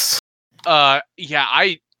in this. Yeah,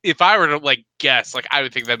 if I were to like guess, like I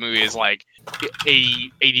would think that movie is like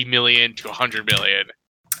 80 million to 100 million.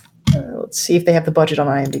 Let's see if they have the budget on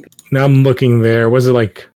IMDb. Now I'm looking there. Was it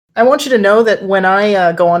like I want you to know that when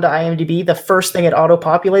I go onto IMDb, the first thing it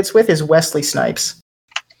auto-populates with is Wesley Snipes.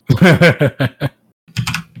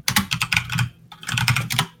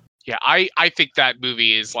 Yeah, I think that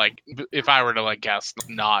movie is like, if I were to like guess,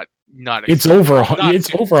 not it's over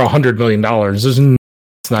 $100 million.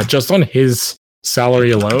 It's not just on his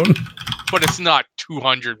salary alone. But it's not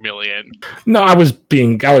 200 million. No, I was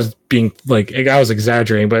being like, I was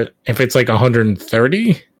exaggerating, but if it's like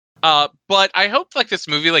 130, but I hope like this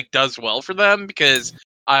movie like does well for them, because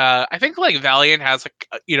I think like Valiant has like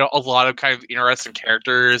a lot of kind of interesting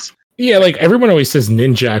characters. Yeah, like everyone always says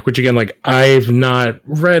Ninjak, which again, like I've not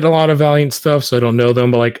read a lot of Valiant stuff, so I don't know them,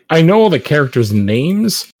 but like I know all the characters'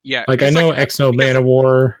 names. Yeah, like I know Exo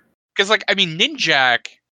Manowar. Because like I mean, Ninjak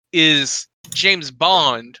is James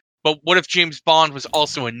Bond, but what if James Bond was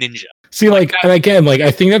also a ninja? See, like and again, like I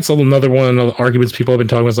think that's another one of the arguments people have been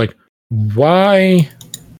talking about. Is like, why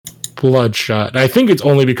Bloodshot? I think it's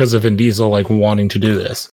only because of Vin Diesel like wanting to do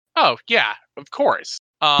this. Oh yeah, of course.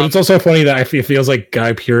 But it's also funny that it feels like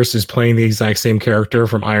Guy Pearce is playing the exact same character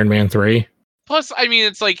from Iron Man 3. Plus, I mean,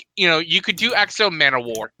 it's like, you could do Exo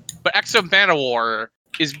Manowar, but Exo Manowar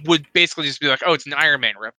would basically just be like, oh, it's an Iron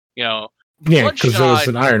Man rip, Yeah, because it was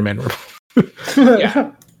an Iron Man rip.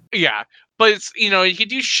 Yeah. But it's, you could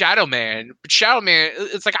do Shadow Man, but Shadow Man,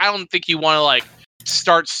 it's like, I don't think you want to, like,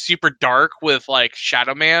 start super dark with, like,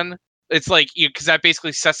 Shadow Man. It's like, because that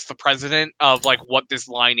basically sets the precedent of, like, what this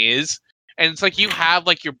line is. And it's like you have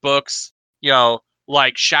like your books,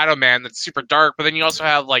 like Shadow Man that's super dark, but then you also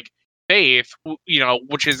have like Faith,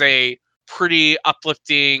 which is a pretty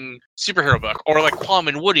uplifting superhero book, or like Quam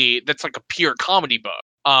and Woody, that's like a pure comedy book.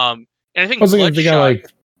 And I think they got like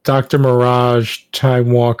Dr. Mirage,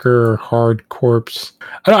 Time Walker, Hard Corpse.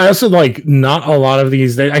 I also like not a lot of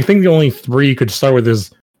these. I think the only 3 you could start with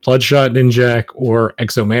is Bloodshot, Ninjak, or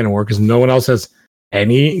Exo Manowar, because no one else has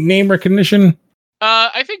any name recognition.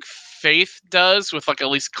 I think Faith does with like at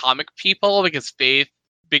least comic people, because Faith,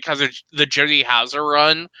 because of the Jody Hauser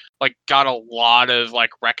run, like got a lot of like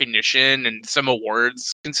recognition and some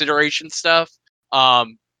awards consideration stuff. But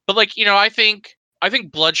like I think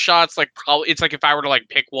Bloodshot's like probably, it's like if I were to like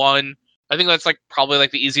pick one, I think that's like probably like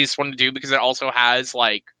the easiest one to do, because it also has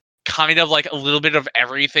like kind of like a little bit of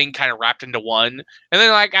everything kind of wrapped into one. And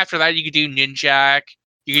then like after that you could do Ninjak,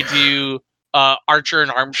 you could do Archer and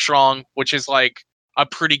Armstrong, which is like a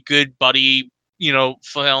pretty good buddy,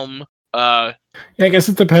 film. Yeah, I guess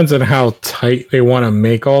it depends on how tight they want to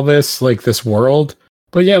make all this, like this world.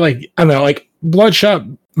 But yeah, like I don't know, like Bloodshot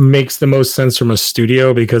makes the most sense from a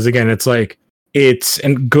studio, because again, it's like it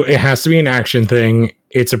has to be an action thing.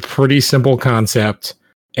 It's a pretty simple concept,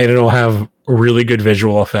 and it'll have really good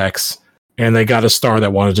visual effects. And they got a star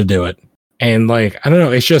that wanted to do it. And like I don't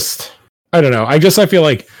know, it's just I don't know. I feel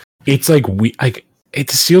like it's like it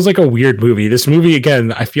feels like a weird movie. This movie,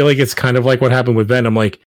 again, I feel like it's kind of like what happened with Venom.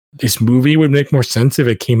 Like, this movie would make more sense if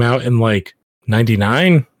it came out in, like,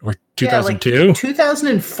 99 or 2002. Yeah, like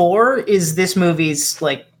 2004 is this movie's,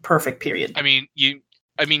 like, perfect period. I mean, you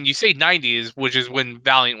say 90s, which is when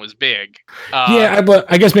Valiant was big. But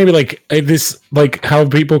I guess maybe, like, this, like, how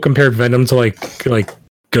people compared Venom to, like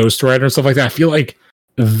Ghost Rider and stuff like that. I feel like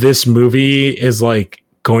this movie is, like,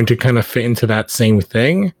 going to kind of fit into that same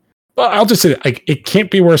thing. Well, I'll just say, like, it can't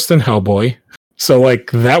be worse than Hellboy. So, like,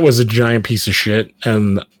 that was a giant piece of shit.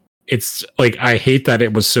 And it's, like, I hate that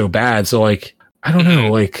it was so bad. So, like, I don't know.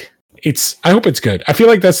 Like, I hope it's good. I feel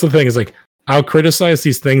like that's the thing is, like, I'll criticize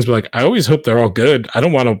these things, but, like, I always hope they're all good. I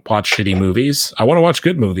don't want to watch shitty movies. I want to watch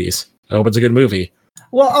good movies. I hope it's a good movie.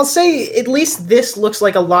 Well, I'll say at least this looks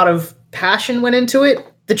like a lot of passion went into it.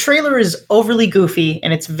 The trailer is overly goofy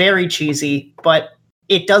and it's very cheesy, but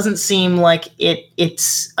it doesn't seem like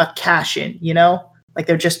it's a cash-in, Like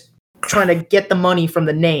they're just trying to get the money from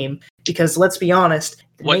the name, because let's be honest,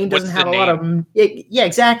 the name doesn't have a lot of... Yeah,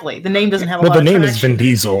 exactly. The name doesn't have a lot of... Well, the name is Vin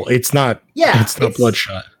Diesel. It's not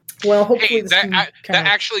Bloodshot. Well, hopefully that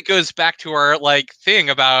actually goes back to our, like, thing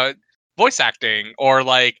about voice acting, or,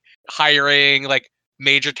 like, hiring, like,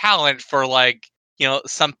 major talent for, like,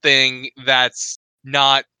 something that's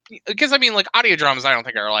not... Because I mean, like, audio dramas, I don't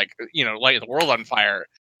think are like, lighting the world on fire.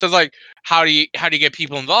 So it's like, how do you get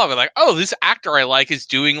people involved? Like, oh, this actor I like is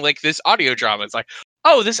doing like this audio drama. It's like,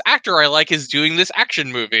 oh, this actor I like is doing this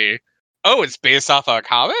action movie. Oh, it's based off a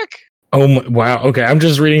comic. Oh wow. Okay, I'm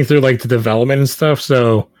just reading through like the development and stuff.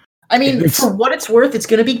 So I mean, for what it's worth, it's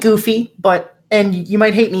going to be goofy, and you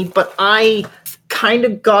might hate me, but I kind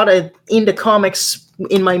of got into comics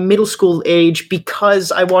in my middle school age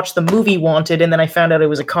because I watched the movie Wanted, and then I found out it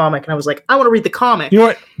was a comic, and I was like, I want to read the comic. You know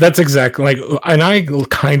what? That's exactly like, and I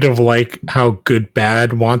kind of like how good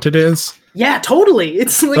Bad Wanted is. Yeah, totally.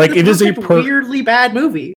 It's like it is a weirdly bad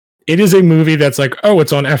movie. It is a movie that's like, oh,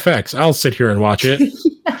 it's on FX. I'll sit here and watch it.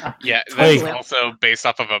 Yeah, totally. that's also based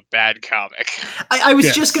off of a bad comic. I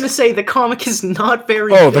was just gonna say the comic is not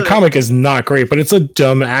very. Oh, good. the comic is not great, but it's a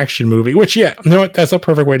dumb action movie. Which, yeah, you know what? That's a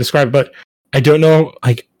perfect way to describe it. But I don't know.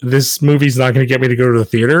 Like, this movie's not going to get me to go to the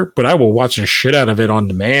theater, but I will watch the shit out of it on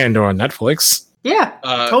demand or on Netflix. Yeah,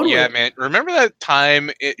 totally. Yeah, man. Remember that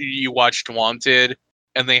time you watched Wanted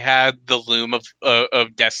and they had the loom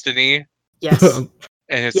of destiny? Yes.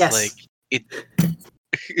 And it's like it.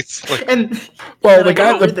 It's like, and well,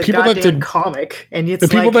 the people that did comic, and it's the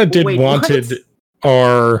people like, that did wait, Wanted what?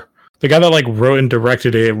 are the guy that like wrote and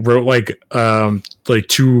directed it. Wrote like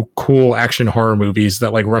 2 cool action horror movies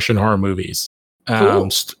that like Russian horror movies. Cool.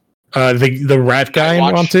 The rat guy in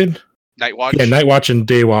Wanted, Night Watch. Yeah, Night Watch and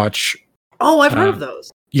Day Watch. Oh, I've heard of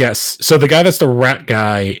those. Yes, so the guy that's the rat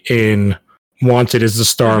guy in Wanted is the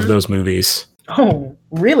star of those movies. Oh,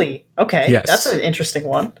 really? Okay, yes, that's an interesting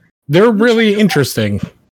one. They're really interesting.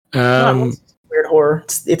 Weird horror.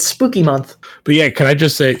 It's spooky month. But yeah, can I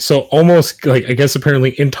just say, so almost like, I guess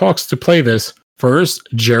apparently in talks to play this, first,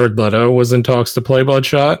 Jared Leto was in talks to play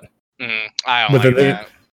Bloodshot. I don't like that.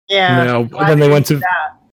 Yeah. No, but then they went to,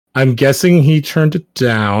 I'm guessing he turned it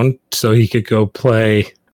down so he could go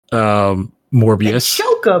play Morbius.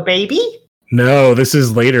 Joker, baby. No, this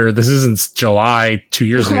is later. This is in July 2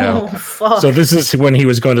 years ago. Oh, fuck. So this is when he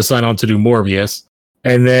was going to sign on to do Morbius.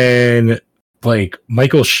 And then like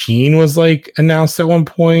Michael Sheen was like announced at one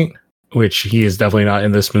point, which he is definitely not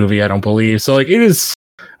in this movie, I don't believe. So like it is,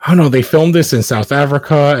 I don't know, they filmed this in South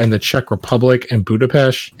Africa and the Czech Republic and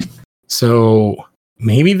Budapest. So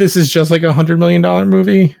maybe this is just like $100 million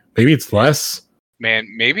movie. Maybe it's less. Man,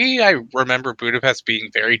 maybe I remember Budapest being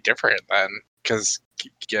very different then. Because,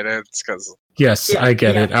 get it? It's because... Yes, I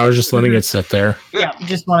get it. I was just letting it sit there. Yeah,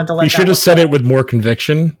 just wanted to let you should have said it with more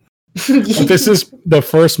conviction. This is the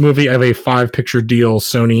first movie of a 5-picture deal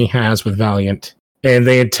Sony has with Valiant, and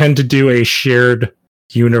they intend to do a shared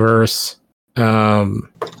universe.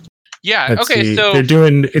 Yeah, okay, so they're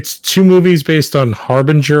doing, it's 2 movies based on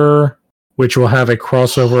Harbinger, which will have a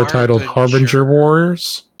crossover titled Harbinger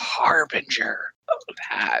Warriors. Harbinger. Oh,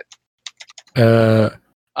 that.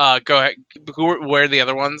 Go ahead. Where are the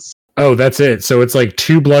other ones? Oh, that's it. So it's like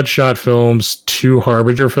 2 Bloodshot films, 2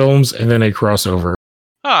 Harbinger films, and then a crossover.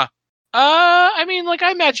 Huh. I mean, like, I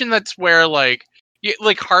imagine that's where, like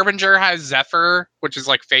Harbinger has Zephyr, which is,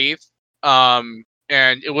 like, Faith. And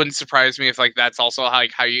it wouldn't surprise me if, like, that's also,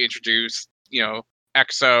 like, how you introduce,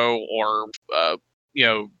 Exo or,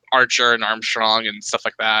 Archer and Armstrong and stuff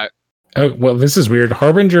like that. Oh, well, this is weird.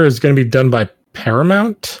 Harbinger is going to be done by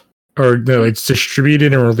Paramount? Or, no, it's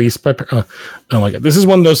distributed and released by... oh my god. This is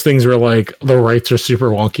one of those things where, like, the rights are super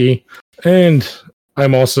wonky. And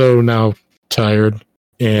I'm also now tired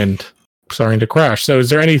and starting to crash. So is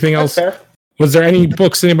there anything else? Was there any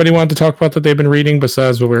books anybody wanted to talk about that they've been reading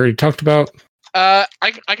besides what we already talked about? I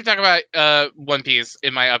can talk about One Piece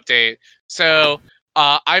in my update. So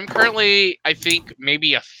I'm currently, I think,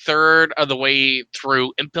 maybe a third of the way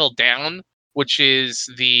through Impel Down, which is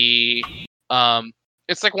the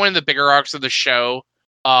it's like one of the bigger arcs of the show.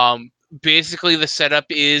 Basically the setup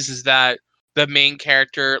is that the main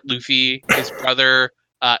character, Luffy, his brother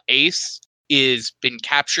Ace, is been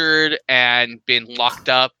captured and been locked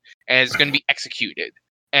up and is going to be executed.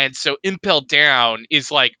 And so Impel Down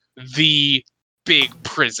is like the big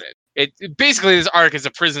prison. It basically, this arc is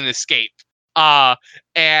a prison escape.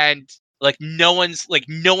 And like no one's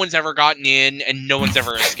ever gotten in and no one's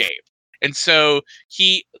ever escaped. And so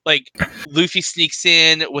Luffy sneaks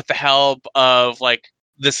in with the help of like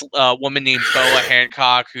this woman named Boa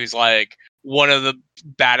Hancock, who's like one of the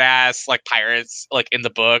badass like pirates like in the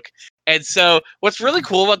book. And so what's really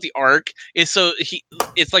cool about the arc is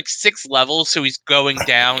it's like 6 levels, so he's going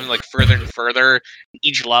down like further and further.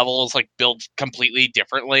 Each level is like built completely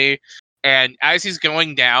differently. And as he's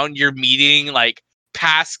going down, you're meeting like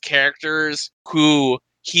past characters who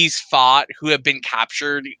he's fought, who have been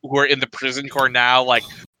captured, who are in the prison, who are now like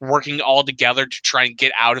working all together to try and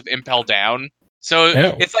get out of Impel Down. So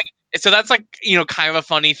it's like, so that's like, kind of a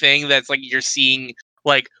funny thing that's like you're seeing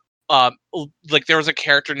like there was a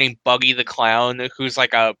character named Buggy the Clown who's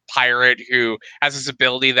like a pirate who has this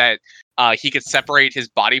ability that he could separate his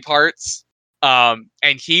body parts. And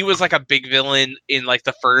he was like a big villain in like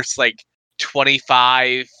the first like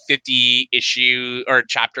 25, 50 issue or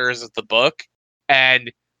chapters of the book.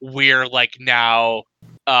 And we're like now,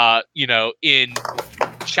 in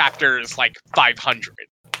chapters like 500.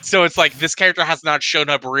 So it's like this character has not shown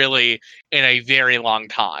up really in a very long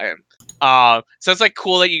time. So it's like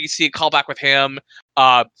cool that you can see a callback with him.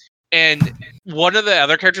 and one of the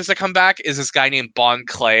other characters that come back is this guy named Bon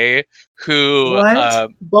Clay, who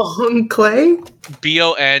What? Bon Clay?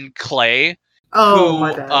 Bon Clay, Oh,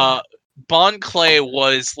 my who bad. Bon Clay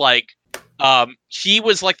was like he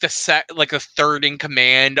was like the third in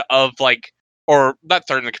command of like, or not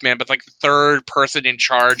third in command, but like the third person in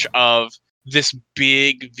charge of this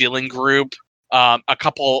big villain group a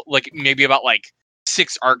couple, like maybe about like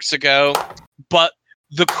 6 arcs ago. But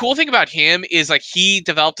the cool thing about him is like he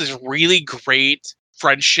developed this really great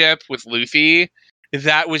friendship with Luffy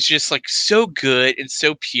that was just like so good and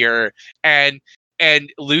so pure. And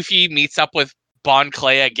Luffy meets up with Bon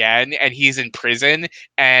Clay again, and he's in prison,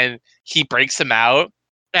 and he breaks him out.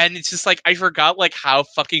 And it's just like I forgot like how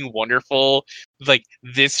fucking wonderful like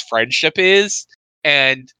this friendship is.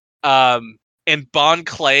 And um and Bon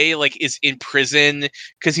Clay like is in prison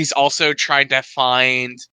because he's also trying to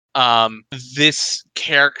find this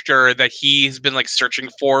character that he's been like searching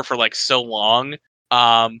for like so long,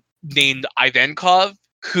 named Ivankov,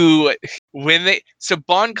 who when they so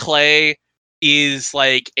Bon Clay is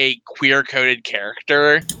like a queer coded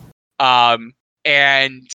character, um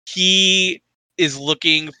and he is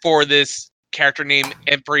looking for this character named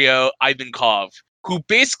Embryo Ivankov, who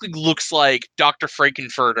basically looks like Dr.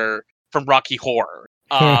 Frankenfurter from Rocky Horror.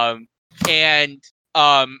 And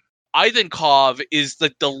Ivankov is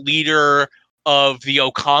like the leader of the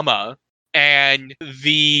Okama and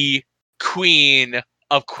the queen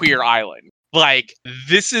of Queer Island. Like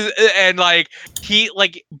this is, and like he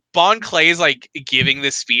like Bon Clay's like giving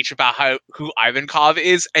this speech about how who Ivankov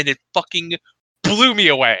is, and it fucking blew me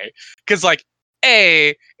away because like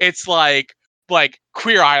A, it's like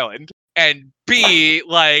Queer Island, and B,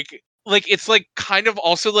 like it's like kind of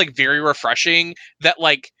also like very refreshing that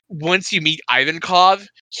like once you meet Ivankov,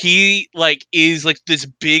 he like is like this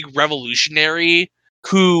big revolutionary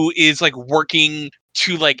who is like working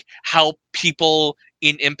to like help people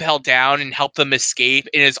in Impel Down and help them escape,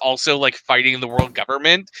 and is also like fighting the world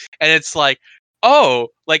government. And it's like, oh,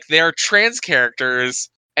 like there are trans characters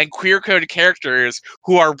and queer coded characters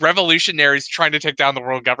who are revolutionaries trying to take down the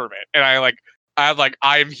world government. And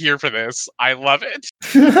I'm here for this. I love it.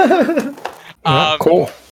 Yeah, Um cool.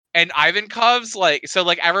 and Ivankov's like, so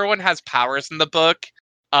like everyone has powers in the book.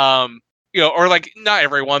 Um or like not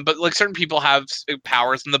everyone, but like certain people have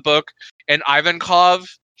powers in the book. And Ivankov,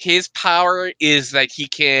 his power is that he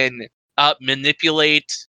can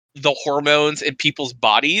manipulate the hormones in people's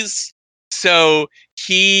bodies. So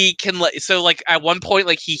he can so like at one point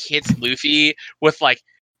like he hits Luffy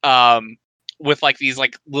um with like these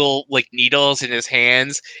like little like needles in his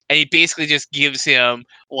hands, and he basically just gives him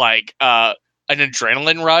like an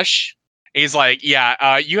adrenaline rush. He's like,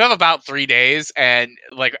 yeah, you have about 3 days, and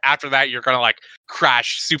like after that, you're gonna like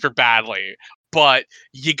crash super badly, but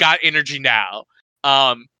you got energy now.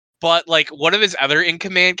 But like one of his other in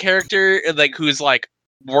command character, like who's like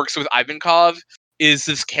works with Ivankov, is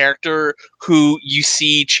this character who you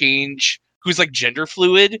see change, who's like gender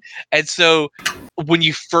fluid, and so when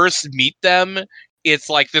you first meet them, it's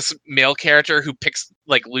like this male character who picks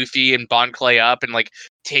like Luffy and Bon Clay up and like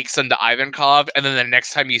takes them to Ivankov, and then the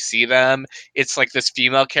next time you see them, it's like this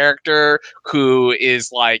female character who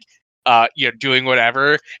is like doing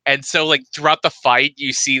whatever. And so like throughout the fight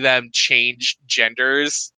you see them change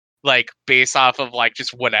genders like based off of like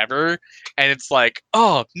just whatever. And it's like,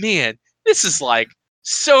 oh man, this is like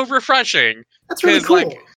so refreshing. That's really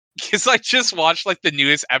cool. Because I just watched like the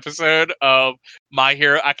newest episode of My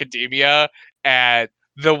Hero Academia, and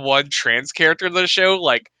the one trans character in the show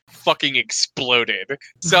like fucking exploded.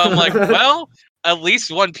 So I'm like, well, at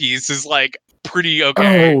least One Piece is like pretty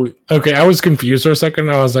okay. Oh, okay. I was confused for a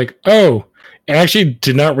second. I was like, oh, I actually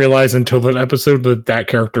did not realize until that episode that that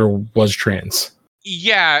character was trans.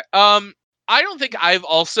 Yeah. I don't think I've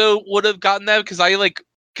also would have gotten that because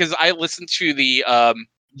I listened to the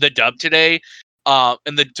dub today.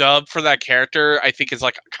 And the dub for that character I think is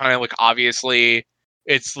like kind of like obviously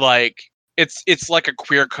it's like it's like a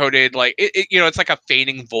queer coded like it's like a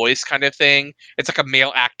fading voice kind of thing. It's like a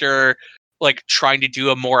male actor like trying to do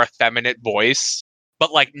a more effeminate voice,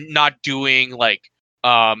 but like not doing like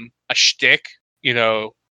a shtick, you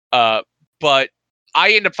know. But I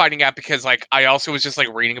ended up finding out because like I also was just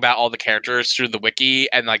like reading about all the characters through the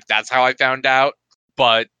wiki, and like that's how I found out.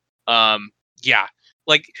 But yeah,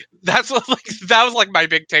 like that's what like that was like my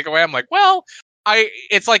big takeaway. I'm like, well,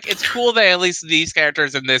 it's like it's cool that at least these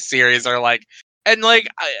characters in this series are like, and like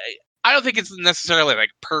I don't think it's necessarily like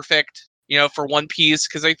perfect, for One Piece,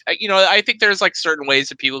 because I think there's like certain ways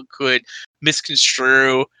that people could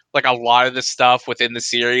misconstrue like a lot of the stuff within the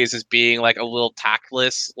series as being like a little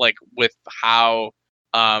tactless, like with how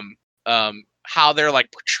um how they're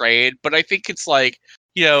like portrayed, but I think it's like,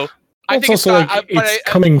 you know, I It's think also like it's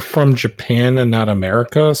coming from Japan and not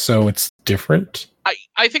America, so it's different.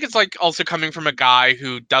 I think it's like also coming from a guy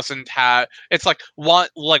who doesn't have, it's like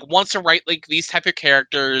wants to write like these type of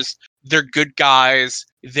characters. They're good guys.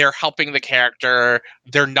 They're helping the character.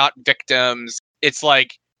 They're not victims. It's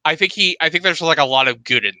like I think there's like a lot of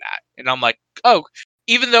good in that, and I'm like, oh,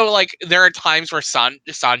 even though like there are times where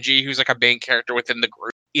Sanji, who's like a main character within the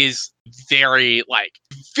group, is very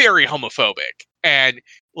homophobic and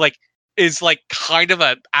like is like kind of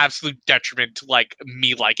an absolute detriment to like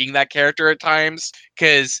me liking that character at times,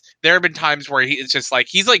 because there have been times where it's just like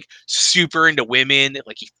he's like super into women,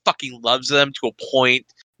 like he fucking loves them to a point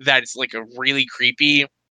that it's like a really creepy,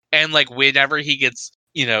 and like whenever he gets,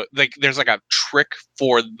 you know, like there's like a trick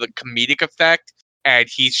for the comedic effect and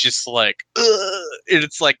he's just like, ugh, and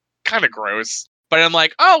it's like kind of gross, but I'm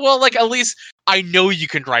like, oh well, like at least I know you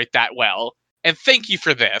can write that well, and thank you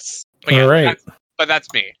for this. But yeah, All right.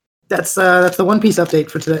 that's me. That's the One Piece update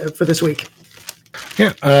for this week.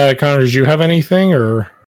 Yeah, Connor, did you have anything or?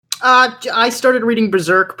 I started reading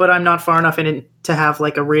Berserk, but I'm not far enough in it to have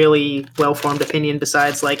like a really well-formed opinion.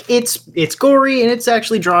 Besides, like it's gory and it's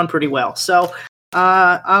actually drawn pretty well. So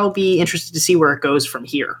I'll be interested to see where it goes from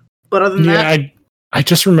here. But other than that, I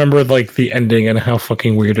just remembered like the ending and how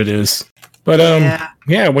fucking weird it is. But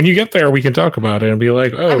yeah, when you get there, we can talk about it and be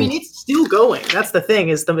like, oh, I mean, it's still going. That's the thing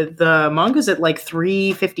is the manga's at like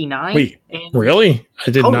 359. Wait, really?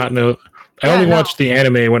 I did not know. I only watched the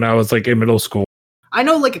anime when I was like in middle school. I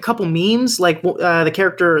know like a couple memes, like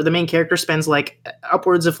the main character spends like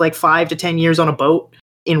upwards of like 5 to 10 years on a boat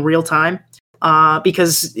in real time,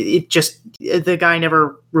 because the guy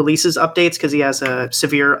never releases updates because he has a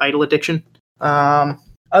severe idol addiction. Other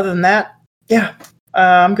than that, yeah,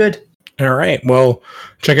 I'm good. All right. Well,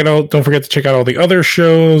 check it out. Don't forget to check out all the other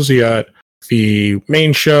shows. You got the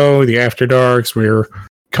main show, the After Darks. We're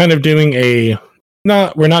kind of doing we're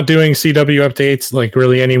not doing CW updates like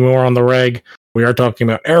really anymore on the reg. We are talking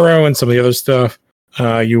about Arrow and some of the other stuff.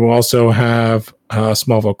 You also have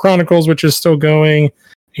Smallville Chronicles, which is still going,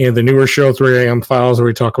 and the newer show 3 AM Files, where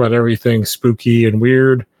we talk about everything spooky and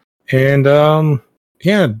weird. And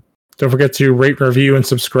yeah, don't forget to rate, review, and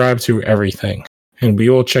subscribe to everything. And we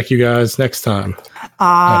will check you guys next time.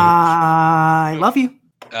 I love you.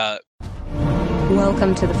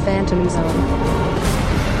 Welcome to the Phantom Zone.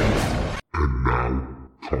 And now,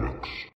 comics.